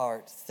my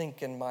heart,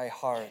 think in my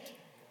heart,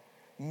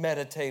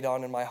 meditate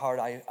on in my heart.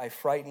 I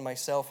frighten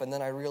myself, and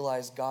then I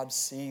realize God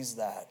sees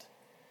that.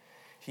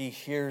 He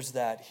hears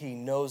that. He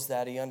knows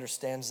that. He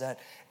understands that.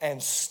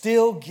 And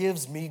still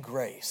gives me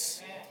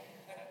grace.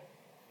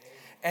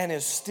 And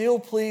is still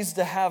pleased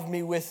to have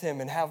me with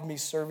Him and have me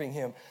serving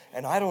Him.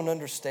 And I don't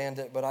understand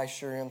it, but I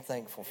sure am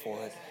thankful for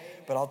it.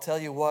 But I'll tell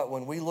you what,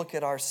 when we look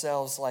at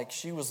ourselves like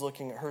she was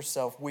looking at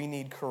herself, we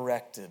need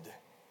corrected.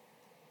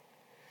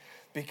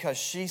 Because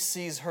she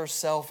sees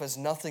herself as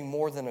nothing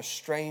more than a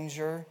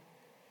stranger,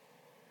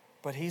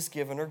 but He's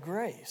given her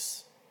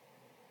grace.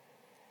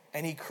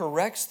 And He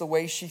corrects the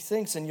way she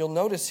thinks. And you'll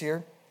notice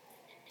here,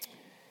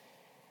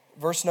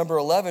 verse number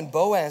 11,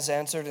 Boaz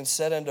answered and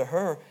said unto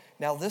her,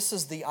 now this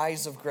is the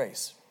eyes of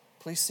grace.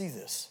 Please see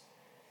this.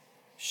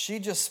 She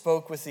just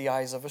spoke with the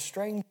eyes of a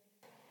stranger.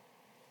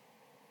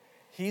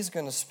 He's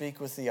going to speak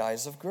with the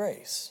eyes of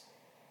grace.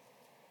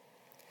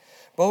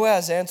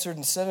 Boaz answered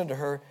and said unto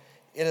her,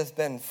 it hath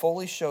been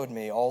fully showed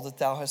me all that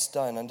thou hast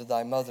done unto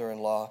thy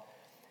mother-in-law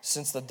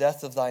since the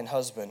death of thine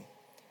husband,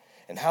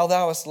 and how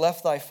thou hast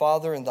left thy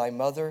father and thy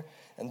mother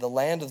and the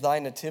land of thy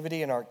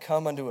nativity, and art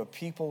come unto a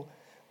people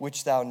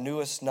which thou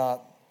knewest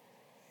not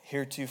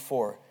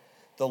heretofore.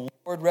 The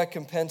Lord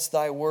recompense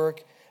thy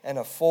work, and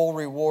a full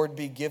reward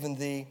be given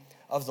thee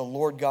of the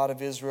Lord God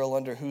of Israel,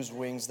 under whose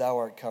wings thou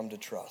art come to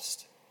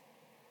trust.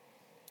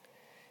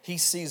 He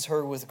sees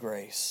her with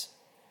grace.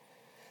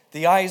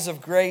 The eyes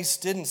of grace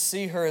didn't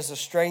see her as a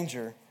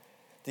stranger.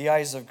 The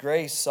eyes of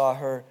grace saw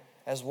her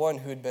as one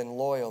who had been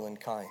loyal and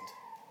kind.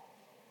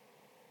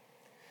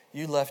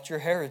 You left your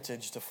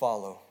heritage to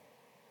follow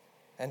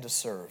and to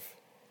serve.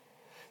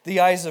 The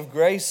eyes of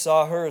grace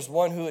saw her as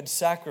one who had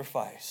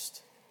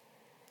sacrificed.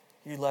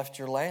 You left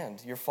your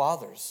land, your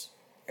fathers.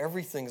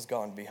 Everything's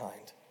gone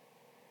behind.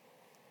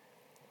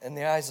 And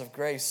the eyes of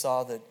grace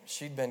saw that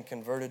she'd been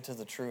converted to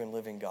the true and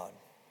living God.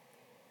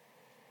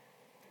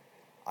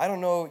 I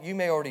don't know, you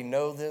may already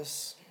know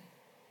this,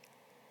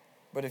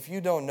 but if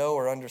you don't know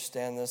or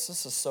understand this,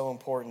 this is so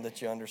important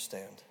that you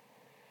understand.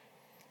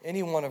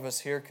 Any one of us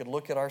here could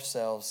look at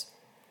ourselves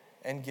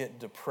and get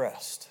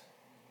depressed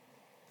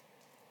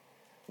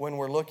when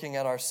we're looking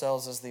at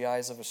ourselves as the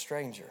eyes of a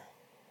stranger.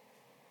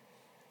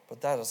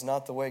 But that is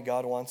not the way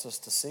God wants us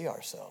to see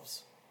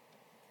ourselves.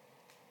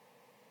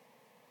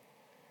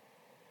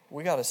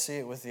 We got to see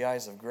it with the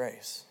eyes of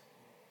grace.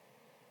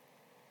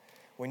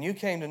 When you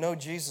came to know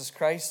Jesus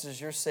Christ as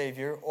your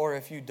Savior, or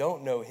if you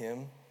don't know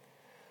Him,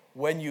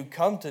 when you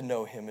come to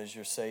know Him as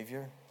your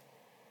Savior,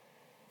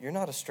 you're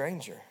not a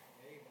stranger.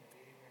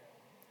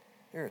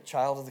 You're a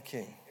child of the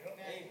King.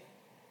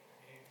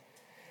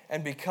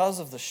 And because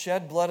of the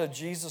shed blood of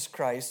Jesus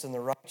Christ and the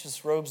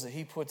righteous robes that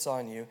He puts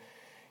on you,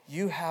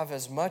 you have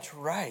as much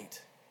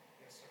right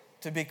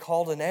to be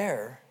called an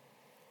heir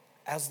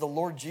as the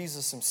Lord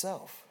Jesus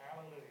Himself.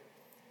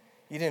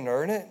 You didn't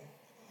earn it.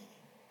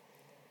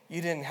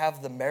 You didn't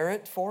have the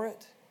merit for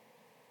it.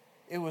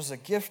 It was a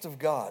gift of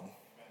God.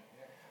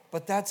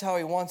 But that's how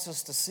He wants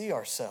us to see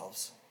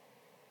ourselves.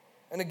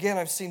 And again,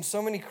 I've seen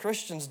so many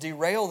Christians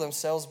derail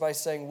themselves by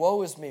saying,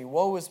 woe is me,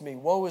 woe is me,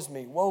 woe is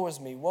me, woe is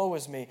me, woe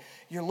is me.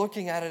 You're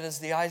looking at it as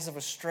the eyes of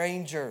a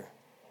stranger.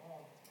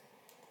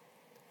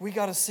 We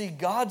got to see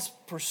God's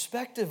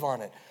perspective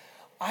on it.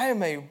 I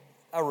am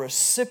a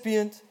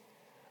recipient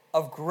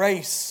of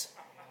grace,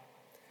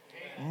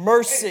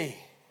 mercy,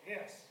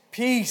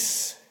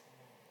 peace,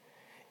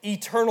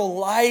 eternal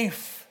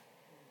life.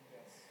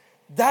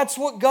 That's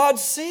what God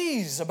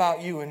sees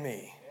about you and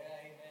me.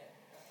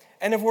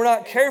 And if we're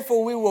not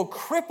careful, we will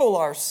cripple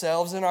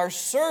ourselves in our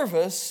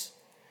service,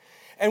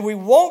 and we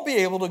won't be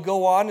able to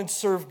go on and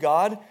serve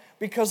God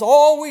because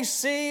all we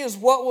see is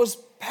what was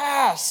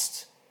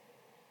past,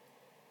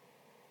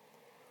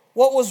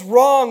 what was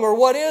wrong or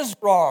what is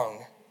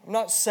wrong. I'm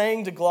not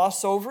saying to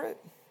gloss over it.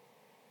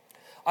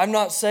 I'm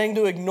not saying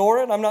to ignore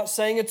it. I'm not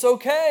saying it's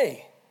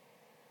okay.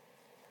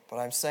 But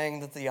I'm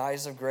saying that the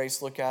eyes of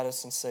grace look at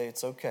us and say,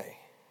 it's okay.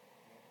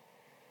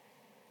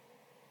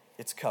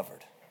 It's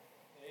covered.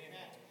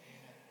 Amen.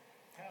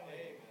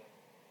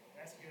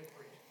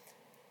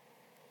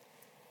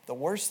 The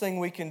worst thing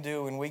we can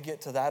do when we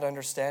get to that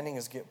understanding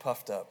is get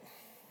puffed up.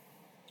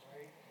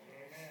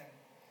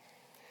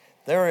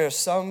 There are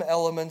some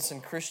elements in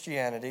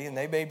Christianity, and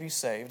they may be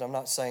saved, I'm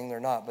not saying they're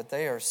not, but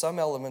there are some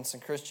elements in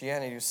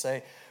Christianity who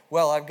say,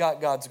 well, I've got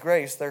God's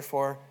grace,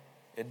 therefore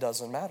it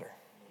doesn't matter.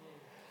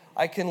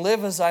 I can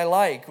live as I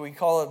like. We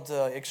call it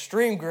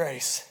extreme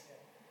grace.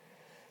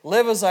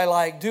 Live as I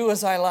like, do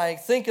as I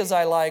like, think as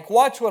I like,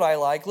 watch what I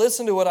like,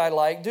 listen to what I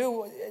like,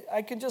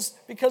 I can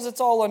just, because it's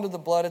all under the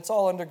blood, it's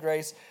all under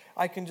grace,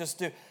 I can just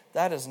do.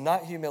 That is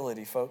not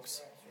humility,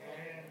 folks.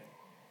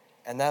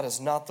 And that is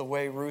not the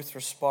way Ruth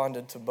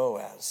responded to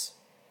Boaz.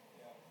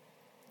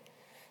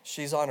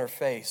 She's on her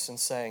face and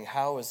saying,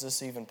 how is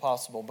this even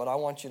possible? But I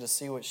want you to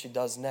see what she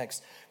does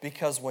next.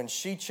 Because when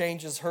she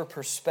changes her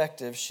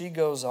perspective, she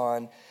goes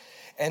on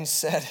and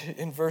said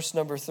in verse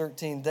number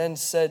 13,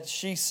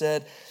 she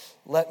said,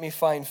 let me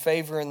find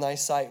favor in thy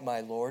sight,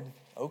 my Lord.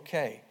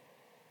 Okay.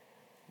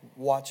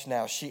 Watch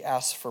now. She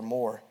asks for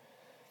more.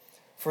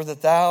 For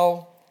that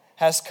thou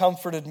hast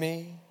comforted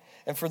me,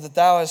 and for that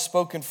thou hast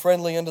spoken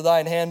friendly unto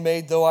thine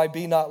handmaid, though I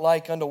be not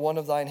like unto one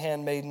of thine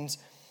handmaidens.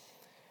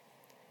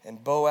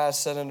 And Boaz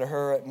said unto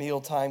her at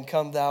mealtime,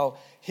 come thou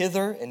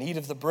hither, and eat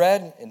of the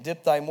bread, and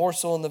dip thy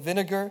morsel in the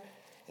vinegar.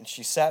 And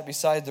she sat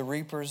beside the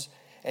reapers,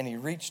 and he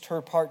reached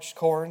her parched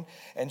corn,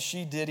 and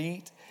she did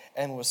eat,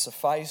 and was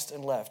sufficed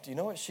and left. You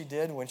know what she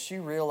did when she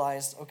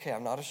realized, okay,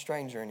 I'm not a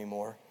stranger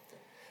anymore.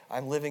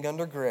 I'm living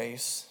under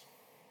grace.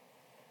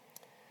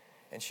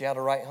 And she had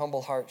a right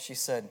humble heart. She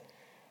said,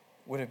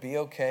 would it be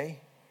okay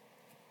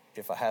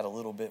if I had a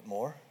little bit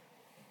more?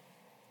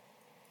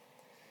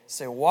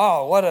 Say,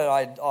 wow, what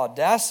an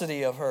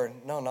audacity of her.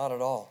 No, not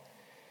at all.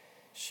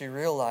 She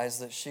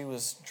realized that she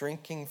was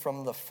drinking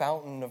from the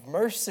fountain of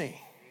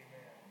mercy.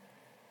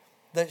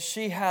 That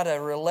she had a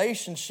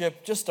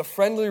relationship, just a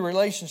friendly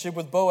relationship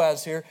with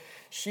Boaz here.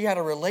 She had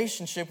a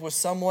relationship with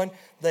someone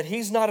that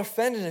he's not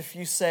offended if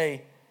you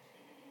say,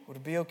 would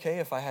it be okay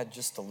if I had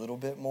just a little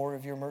bit more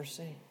of your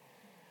mercy?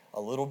 A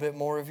little bit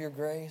more of your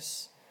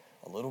grace?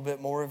 A little bit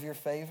more of your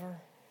favor?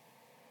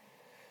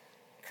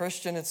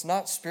 Christian, it's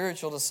not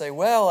spiritual to say,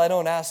 well, I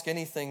don't ask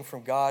anything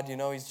from God. You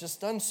know, he's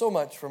just done so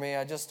much for me.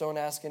 I just don't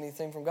ask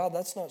anything from God.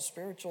 That's not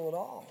spiritual at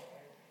all.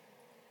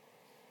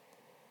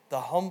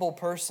 The humble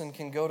person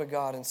can go to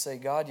God and say,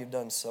 God, you've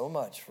done so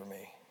much for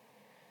me.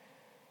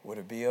 Would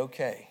it be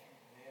okay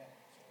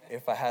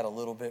if I had a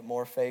little bit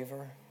more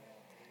favor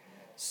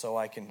so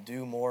I can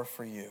do more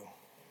for you?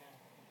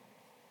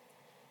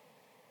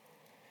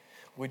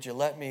 Would you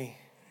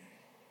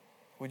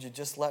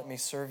just let me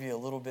serve you a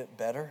little bit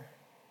better?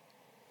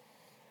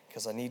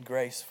 Because I need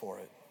grace for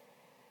it.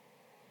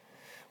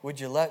 Would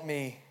you let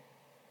me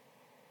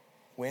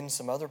win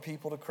some other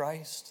people to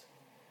Christ?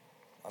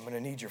 I'm going to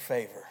need your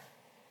favor.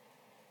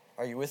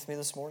 Are you with me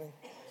this morning?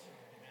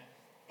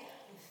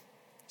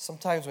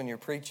 Sometimes when you're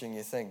preaching,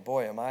 you think,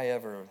 boy, am I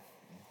ever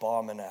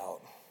bombing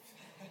out.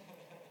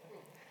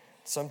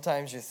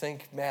 Sometimes you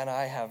think, man,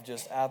 I have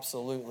just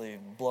absolutely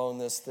blown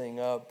this thing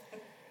up.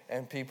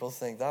 And people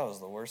think, that was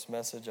the worst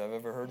message I've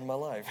ever heard in my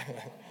life.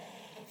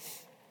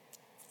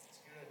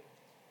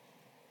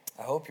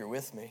 I hope you're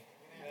with me.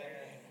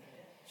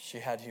 She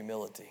had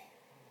humility.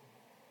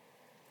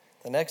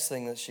 The next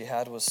thing that she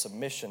had was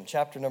submission.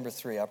 Chapter number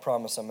 3. I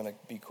promise I'm going to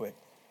be quick.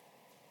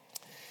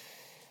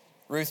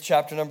 Ruth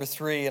chapter number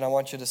 3, and I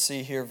want you to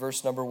see here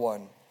verse number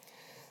 1.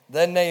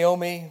 Then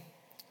Naomi,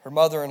 her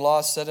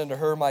mother-in-law, said unto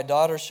her, my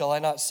daughter, shall I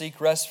not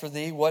seek rest for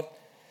thee,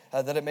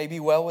 that it may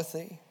be well with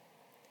thee?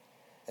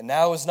 And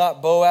now is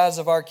not Boaz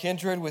of our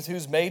kindred, with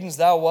whose maidens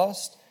thou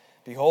wast?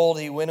 Behold,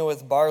 he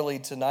winnoweth barley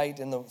tonight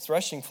in the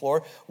threshing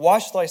floor.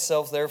 Wash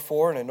thyself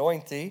therefore, and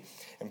anoint thee,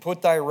 and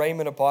put thy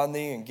raiment upon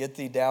thee, and get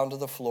thee down to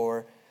the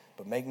floor.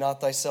 But make not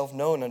thyself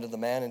known unto the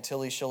man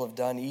until he shall have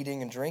done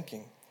eating and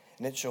drinking.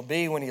 And it shall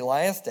be, when he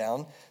lieth down,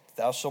 that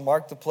thou shalt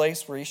mark the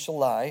place where he shall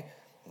lie,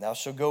 and thou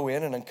shalt go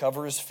in and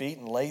uncover his feet,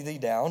 and lay thee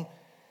down,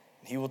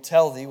 and he will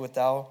tell thee what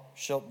thou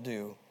shalt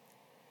do.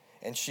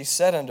 And she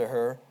said unto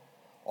her,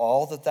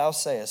 all that thou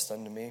sayest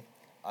unto me,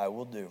 I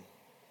will do.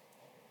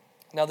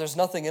 Now, there's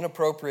nothing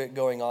inappropriate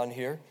going on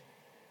here.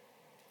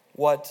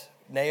 What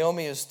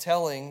Naomi is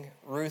telling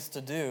Ruth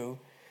to do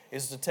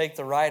is to take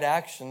the right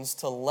actions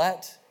to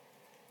let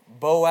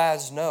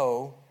Boaz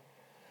know,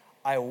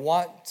 I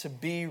want to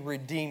be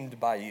redeemed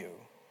by you.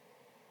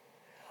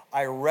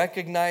 I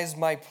recognize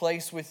my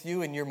place with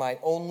you, and you're my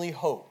only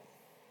hope.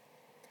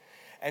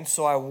 And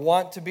so I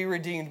want to be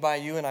redeemed by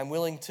you, and I'm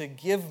willing to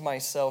give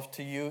myself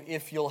to you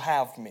if you'll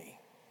have me.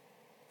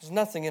 There's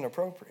nothing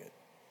inappropriate.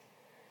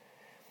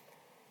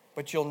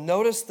 But you'll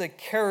notice the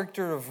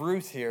character of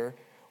Ruth here.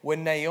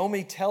 When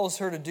Naomi tells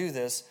her to do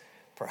this,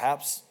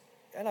 perhaps,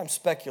 and I'm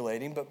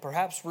speculating, but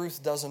perhaps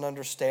Ruth doesn't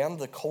understand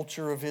the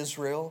culture of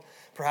Israel.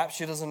 Perhaps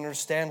she doesn't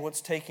understand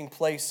what's taking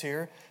place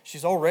here.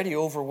 She's already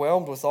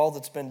overwhelmed with all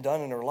that's been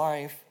done in her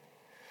life.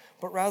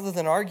 But rather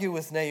than argue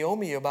with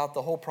Naomi about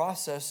the whole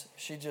process,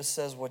 she just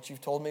says, what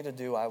you've told me to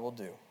do, I will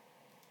do.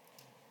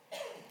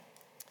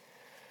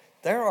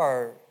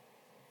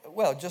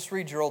 Just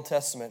read your Old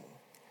Testament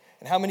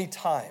And how many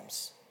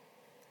times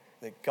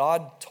that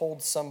God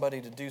told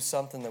somebody to do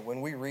something that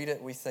when we read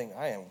it, we think,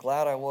 I am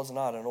glad I was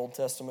not an Old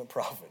Testament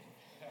prophet.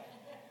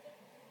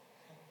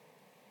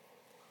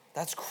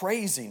 That's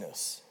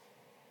craziness.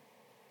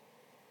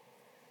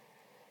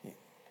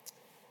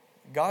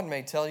 God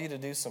may tell you to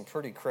do some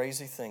pretty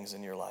crazy things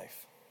in your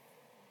life.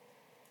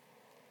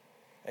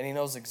 And He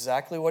knows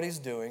exactly what He's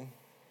doing.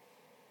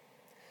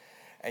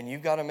 And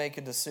you've got to make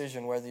a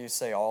decision whether you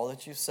say, all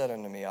that you've said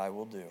unto me, I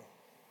will do.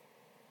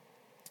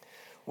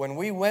 When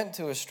we went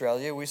to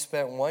Australia, we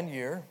spent 1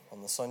 year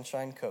on the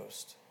Sunshine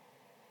Coast.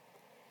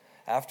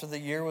 After the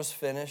year was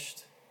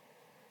finished,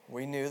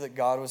 we knew that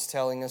God was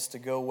telling us to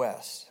go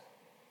west.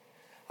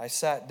 I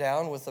sat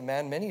down with a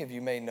man many of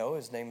you may know.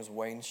 His name is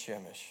Wayne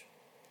Shemish.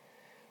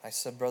 I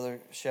said, Brother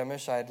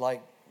Shemish, I'd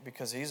like,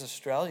 because he's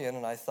Australian,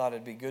 and I thought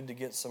it'd be good to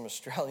get some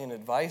Australian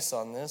advice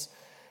on this.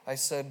 I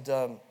said,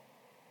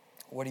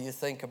 what do you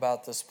think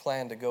about this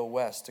plan to go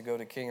west, to go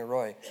to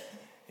Kingaroy?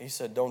 He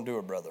said, don't do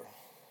it, brother.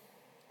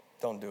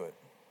 Don't do it.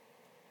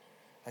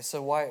 I said,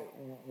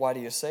 why do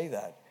you say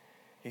that?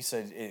 He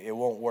said, it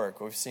won't work.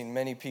 We've seen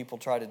many people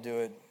try to do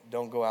it.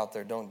 Don't go out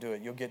there. Don't do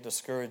it. You'll get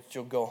discouraged.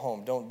 You'll go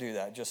home. Don't do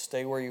that. Just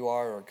stay where you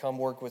are or come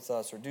work with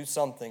us or do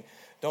something.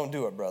 Don't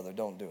do it, brother.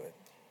 Don't do it.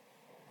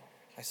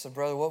 I said,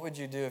 brother, what would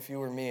you do if you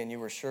were me and you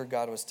were sure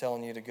God was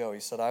telling you to go? He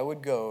said, I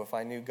would go if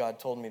I knew God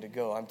told me to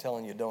go. I'm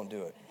telling you, don't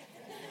do it.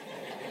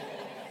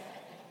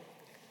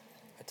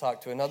 I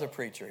talked to another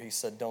preacher. He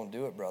said, don't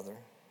do it, brother.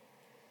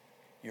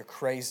 You're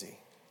crazy.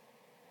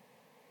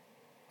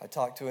 I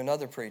talked to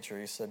another preacher.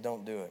 He said,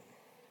 don't do it.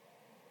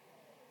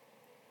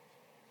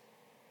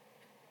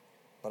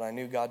 But I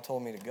knew God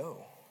told me to go.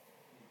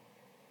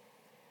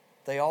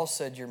 They all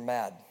said, you're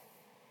mad.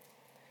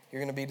 You're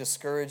going to be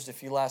discouraged.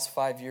 If you last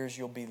 5 years,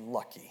 you'll be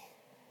lucky.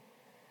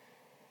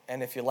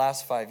 And if you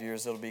last 5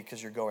 years, it'll be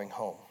because you're going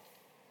home.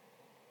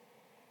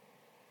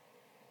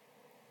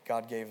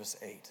 God gave us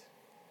 8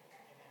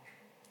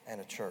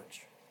 and a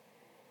church.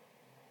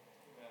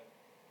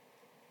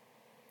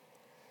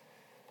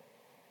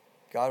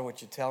 God,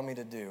 what you tell me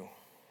to do,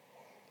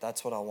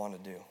 that's what I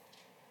want to do.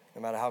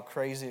 No matter how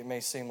crazy it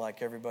may seem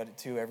like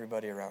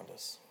everybody around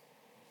us.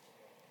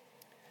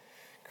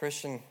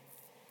 Christian,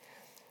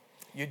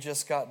 you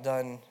just got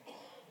done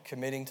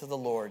committing to the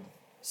Lord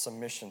some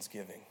missions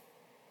giving.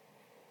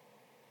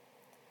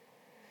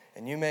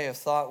 And you may have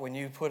thought when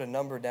you put a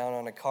number down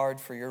on a card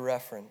for your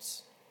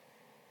reference,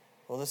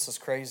 well, this is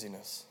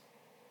craziness.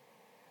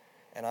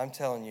 And I'm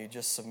telling you,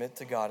 just submit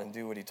to God and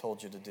do what He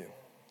told you to do.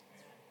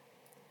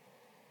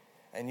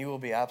 And you will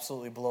be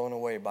absolutely blown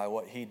away by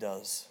what He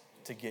does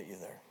to get you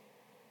there.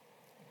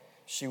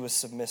 She was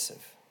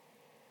submissive.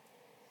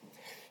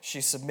 She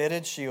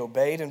submitted, she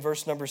obeyed. In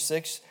verse number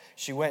 6,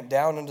 she went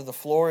down into the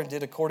floor and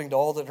did according to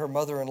all that her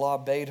mother-in-law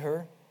bade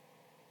her.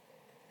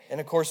 And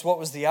of course, what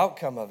was the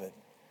outcome of it?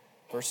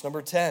 Verse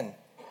number 10,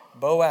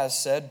 Boaz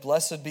said,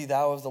 Blessed be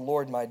thou of the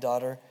Lord, my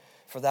daughter,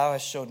 for thou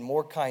hast showed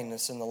more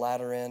kindness in the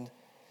latter end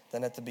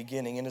than at the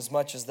beginning,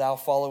 inasmuch as thou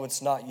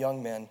followest not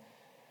young men,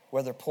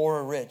 whether poor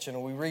or rich.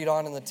 And we read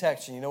on in the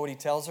text, and you know what he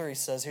tells her? He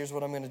says, here's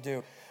what I'm going to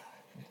do.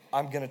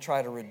 I'm going to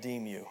try to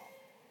redeem you.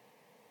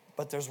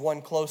 But there's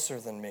one closer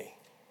than me.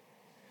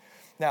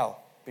 Now,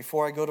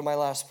 before I go to my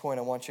last point,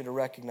 I want you to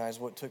recognize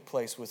what took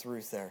place with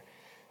Ruth there.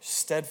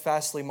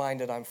 Steadfastly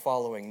minded, I'm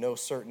following, no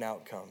certain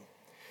outcome.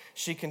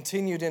 She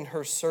continued in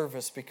her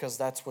service because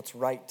that's what's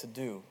right to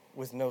do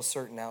with no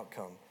certain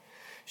outcome.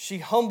 She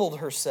humbled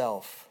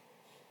herself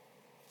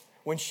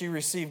when she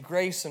received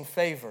grace and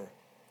favor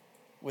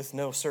with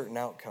no certain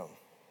outcome.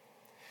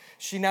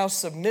 She now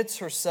submits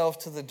herself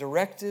to the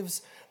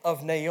directives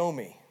of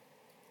Naomi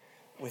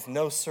with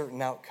no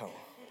certain outcome.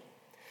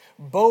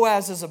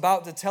 Boaz is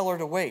about to tell her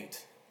to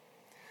wait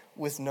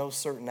with no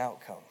certain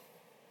outcome.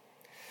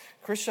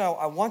 Christian,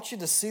 I want you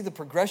to see the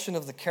progression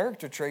of the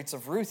character traits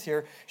of Ruth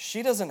here.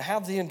 She doesn't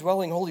have the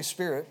indwelling Holy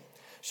Spirit.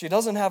 She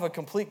doesn't have a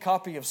complete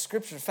copy of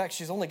Scripture. In fact,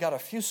 she's only got a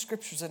few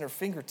Scriptures in her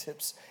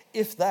fingertips,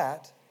 if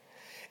that.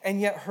 And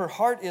yet her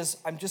heart is,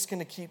 I'm just going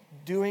to keep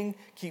doing,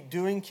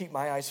 keep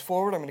my eyes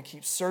forward. I'm going to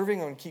keep serving.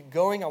 I'm going to keep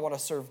going. I want to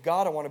serve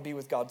God. I want to be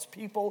with God's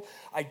people.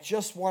 I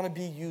just want to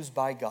be used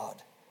by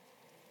God.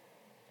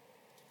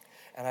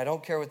 And I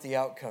don't care what the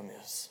outcome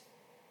is.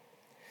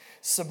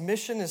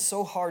 Submission is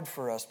so hard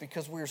for us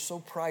because we are so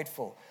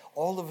prideful.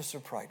 All of us are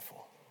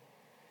prideful.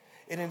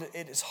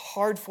 It is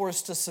hard for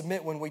us to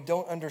submit when we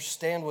don't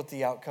understand what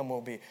the outcome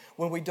will be,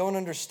 when we don't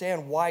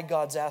understand why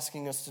God's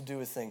asking us to do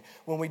a thing,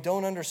 when we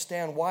don't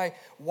understand why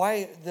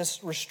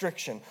this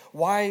restriction,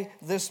 why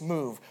this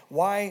move,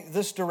 why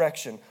this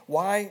direction,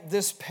 why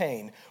this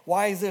pain,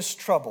 why this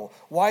trouble,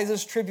 why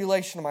this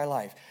tribulation in my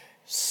life.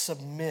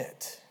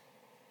 Submit.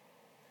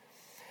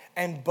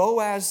 And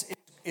Boaz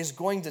is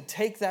going to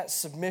take that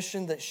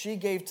submission that she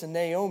gave to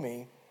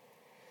Naomi,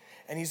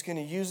 and he's going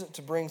to use it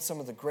to bring some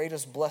of the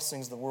greatest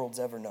blessings the world's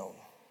ever known.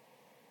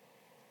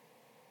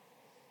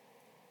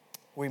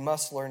 We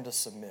must learn to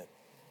submit.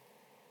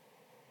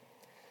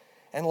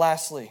 And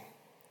lastly,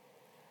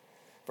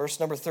 verse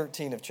number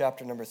 13 of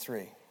chapter number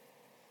 3.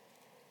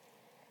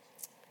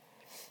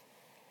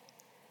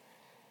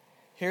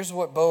 Here's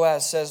what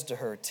Boaz says to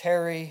her: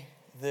 tarry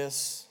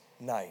this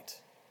night.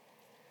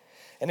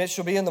 And it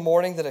shall be in the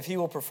morning that if he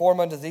will perform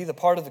unto thee the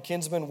part of the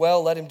kinsman,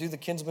 well, let him do the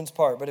kinsman's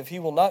part. But if he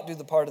will not do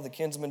the part of the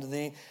kinsman to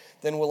thee,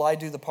 then will I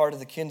do the part of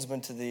the kinsman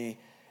to thee.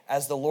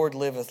 As the Lord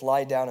liveth,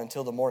 lie down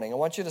until the morning. I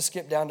want you to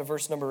skip down to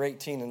verse number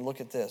 18 and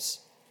look at this.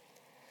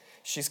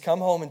 She's come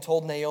home and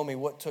told Naomi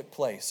what took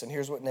place. And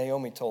here's what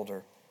Naomi told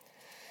her.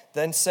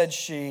 Then said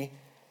she,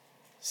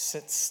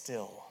 sit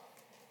still.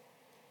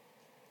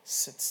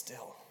 Sit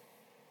still.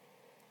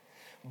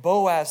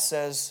 Boaz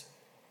says,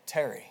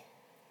 tarry.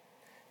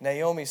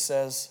 Naomi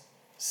says,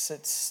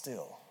 sit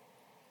still.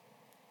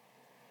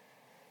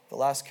 The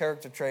last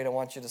character trait I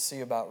want you to see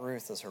about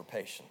Ruth is her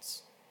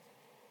patience,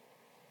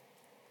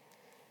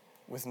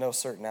 with no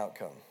certain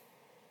outcome.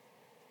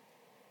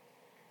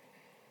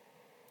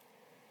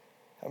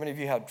 How many of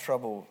you have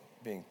trouble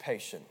being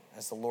patient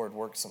as the Lord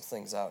works some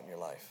things out in your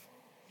life?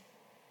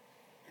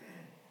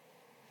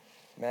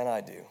 Man,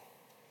 I do.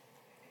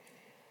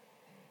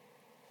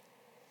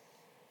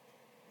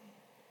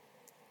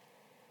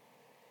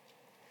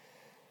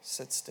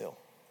 Sit still.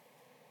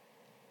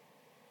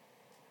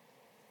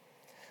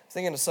 I'm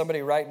thinking of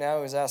somebody right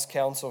now who's asked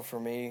counsel for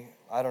me.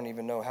 I don't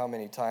even know how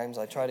many times.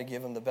 I try to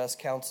give them the best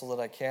counsel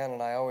that I can,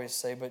 and I always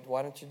say, but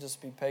why don't you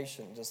just be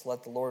patient? Just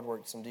let the Lord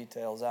work some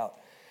details out.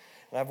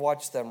 And I've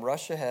watched them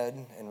rush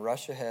ahead and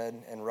rush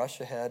ahead and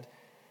rush ahead,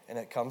 and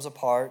it comes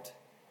apart,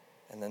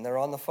 and then they're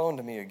on the phone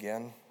to me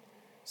again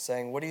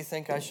saying, what do you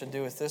think I should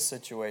do with this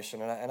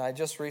situation? And I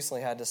just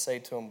recently had to say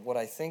to them, what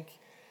I think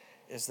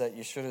is that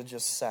you should have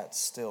just sat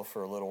still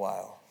for a little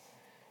while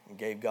and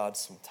gave God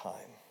some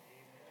time.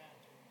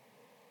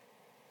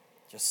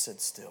 Just sit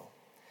still.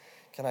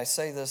 Can I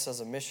say this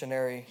as a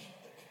missionary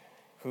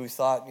who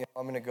thought,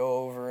 I'm going to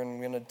go over and I'm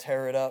going to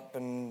tear it up,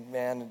 and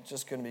man, it's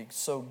just going to be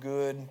so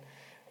good.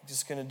 I'm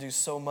just going to do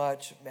so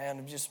much. Man,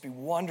 it'll just be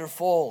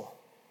wonderful.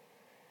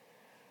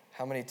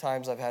 How many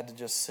times I've had to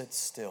just sit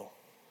still.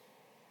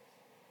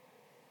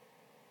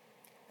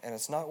 And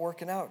it's not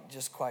working out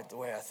just quite the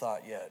way I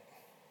thought yet.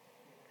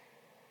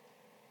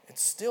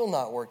 It's still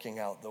not working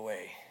out the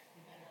way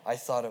I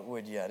thought it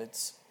would yet.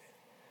 It's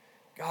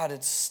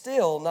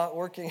still not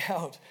working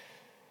out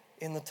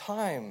in the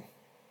time.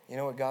 You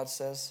know what God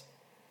says?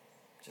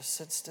 Just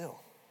sit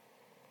still.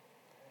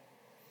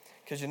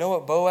 Because you know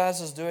what Boaz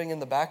is doing in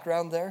the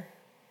background there?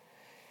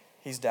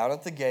 He's down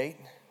at the gate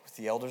with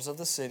the elders of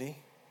the city,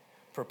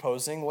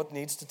 proposing what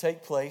needs to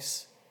take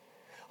place.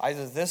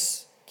 Either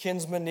this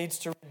kinsman needs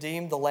to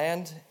redeem the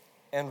land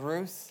and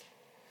Ruth,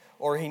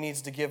 or he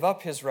needs to give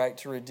up his right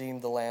to redeem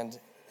the land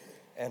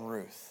and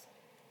Ruth.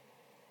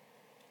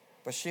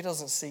 But she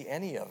doesn't see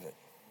any of it.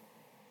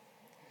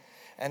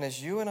 And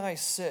as you and I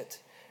sit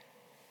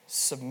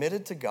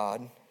submitted to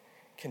God,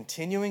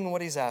 continuing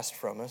what he's asked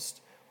from us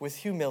with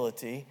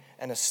humility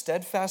and a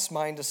steadfast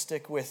mind to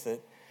stick with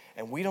it,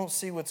 and we don't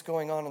see what's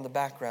going on in the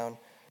background,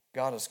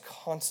 God is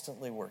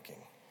constantly working.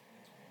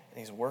 And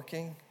he's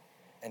working,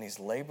 and he's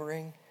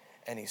laboring,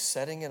 and he's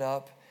setting it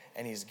up,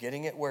 and he's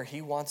getting it where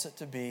he wants it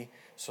to be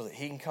so that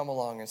he can come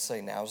along and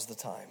say, now's the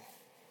time. Amen.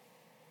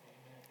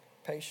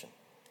 Patient.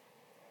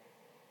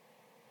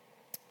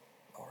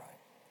 All right.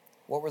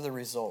 What were the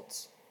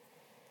results?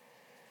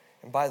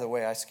 And by the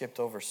way, I skipped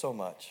over so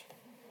much.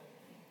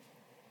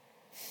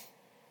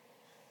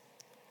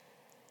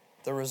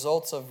 The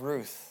results of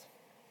Ruth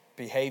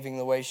behaving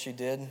the way she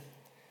did.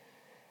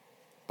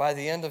 By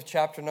the end of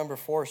chapter number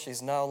 4,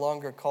 she's no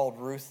longer called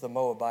Ruth the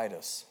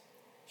Moabitess.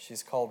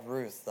 She's called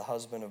Ruth, the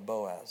husband of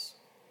Boaz.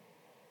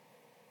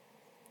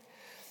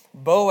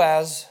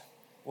 Boaz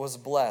was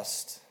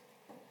blessed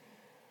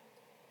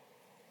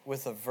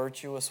with a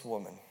virtuous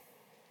woman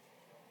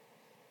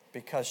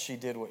because she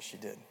did what she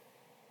did.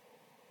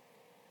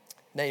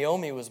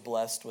 Naomi was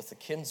blessed with a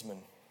kinsman.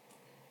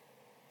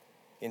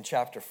 In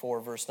chapter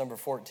 4, verse number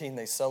 14,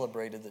 they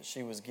celebrated that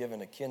she was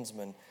given a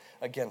kinsman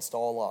against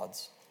all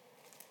odds.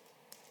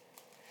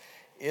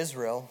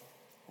 Israel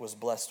was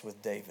blessed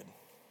with David.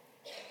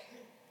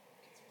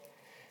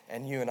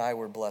 And you and I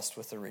were blessed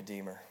with a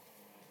Redeemer.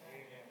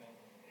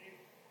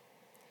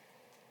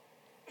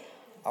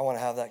 I want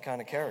to have that kind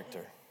of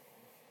character.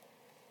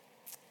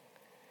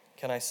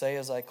 Can I say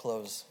as I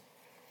close,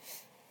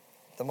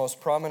 the most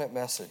prominent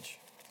message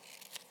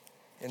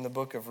in the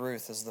book of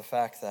Ruth is the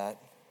fact that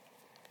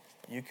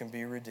you can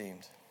be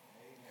redeemed,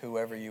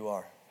 whoever you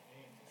are.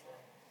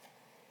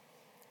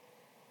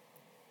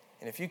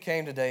 And if you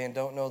came today and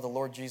don't know the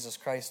Lord Jesus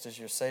Christ as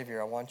your Savior,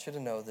 I want you to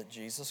know that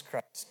Jesus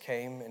Christ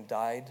came and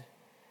died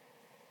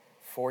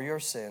for your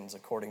sins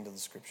according to the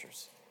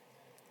Scriptures.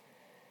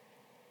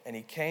 And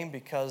he came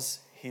because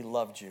he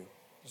loved you.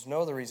 There's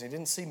no other reason. He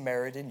didn't see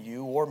merit in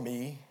you or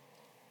me.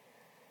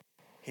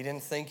 He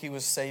didn't think he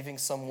was saving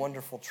some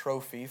wonderful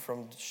trophy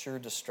from sure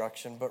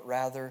destruction, but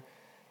rather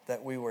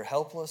that we were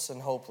helpless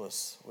and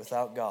hopeless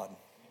without God.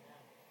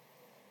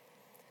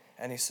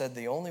 And he said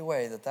the only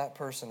way that that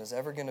person is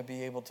ever going to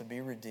be able to be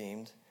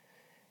redeemed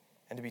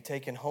and to be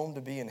taken home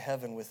to be in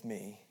heaven with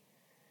me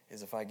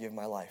is if I give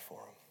my life for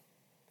him.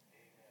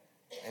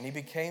 And he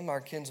became our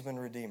kinsman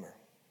redeemer.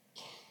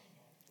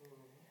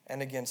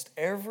 and against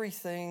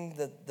everything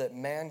that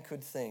man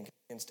could think,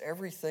 against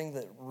everything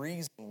that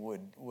reason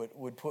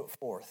would put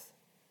forth,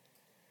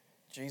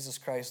 Jesus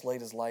Christ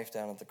laid his life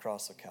down at the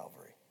cross of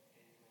Calvary.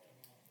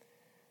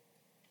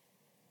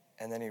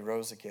 And then he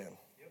rose again.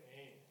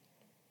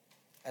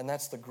 And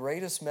that's the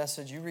greatest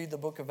message. You read the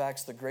book of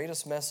Acts, the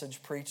greatest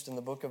message preached in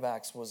the book of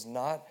Acts was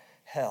not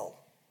hell.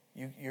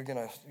 You're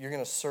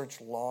gonna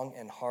search long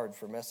and hard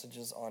for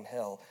messages on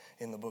hell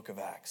in the book of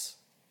Acts.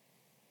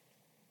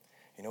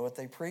 You know what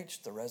they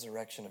preached? The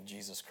resurrection of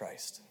Jesus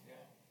Christ.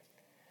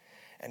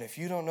 And if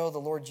you don't know the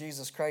Lord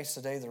Jesus Christ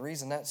today, the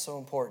reason that's so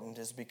important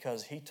is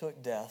because he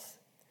took death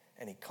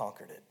and he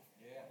conquered it.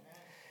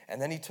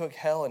 And then he took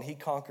hell and he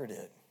conquered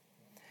it.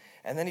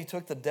 And then he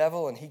took the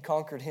devil and he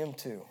conquered him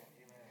too.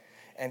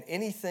 And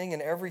anything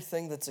and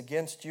everything that's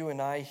against you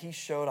and I, he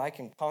showed I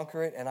can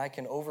conquer it and I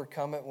can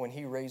overcome it when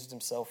he raised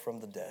himself from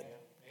the dead.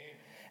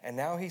 And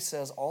now he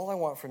says, all I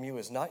want from you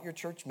is not your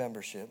church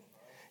membership.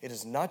 It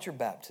is not your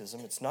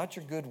baptism. It's not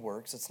your good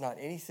works. It's not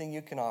anything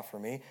you can offer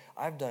me.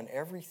 I've done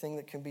everything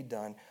that can be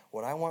done.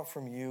 What I want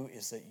from you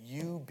is that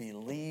you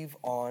believe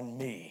on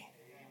me.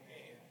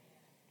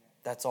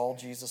 That's all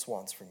Jesus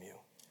wants from you.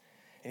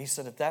 And he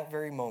said at that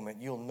very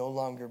moment, you'll no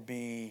longer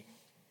be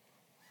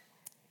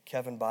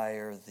Kevin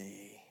Byer,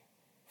 the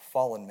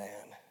fallen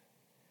man.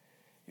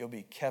 You'll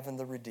be Kevin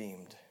the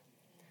redeemed.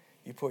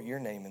 You put your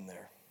name in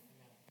there.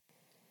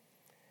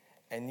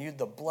 And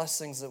the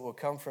blessings that will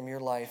come from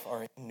your life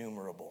are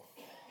innumerable.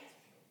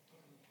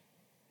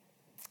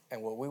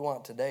 And what we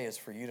want today is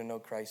for you to know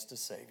Christ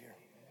as Savior.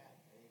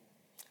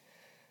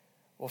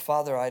 Well,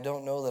 Father, I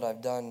don't know that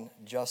I've done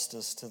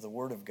justice to the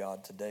Word of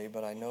God today,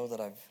 but I know that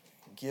I've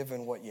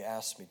given what you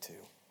asked me to.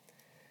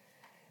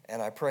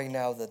 And I pray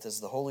now that as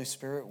the Holy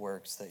Spirit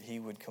works, that he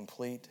would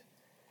complete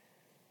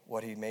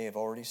what he may have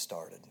already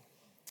started.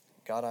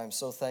 God, I'm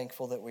so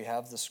thankful that we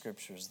have the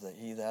scriptures, that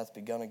he that hath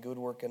begun a good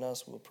work in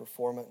us will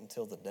perform it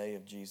until the day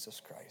of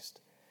Jesus Christ.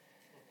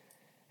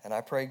 And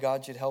I pray,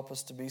 God, you'd help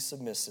us to be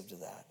submissive to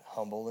that,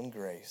 humble in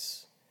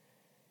grace,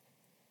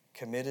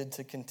 committed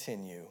to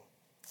continue,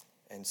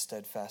 and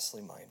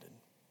steadfastly minded.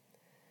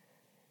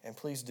 And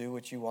please do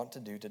what you want to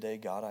do today,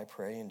 God, I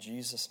pray in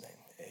Jesus' name.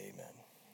 Amen.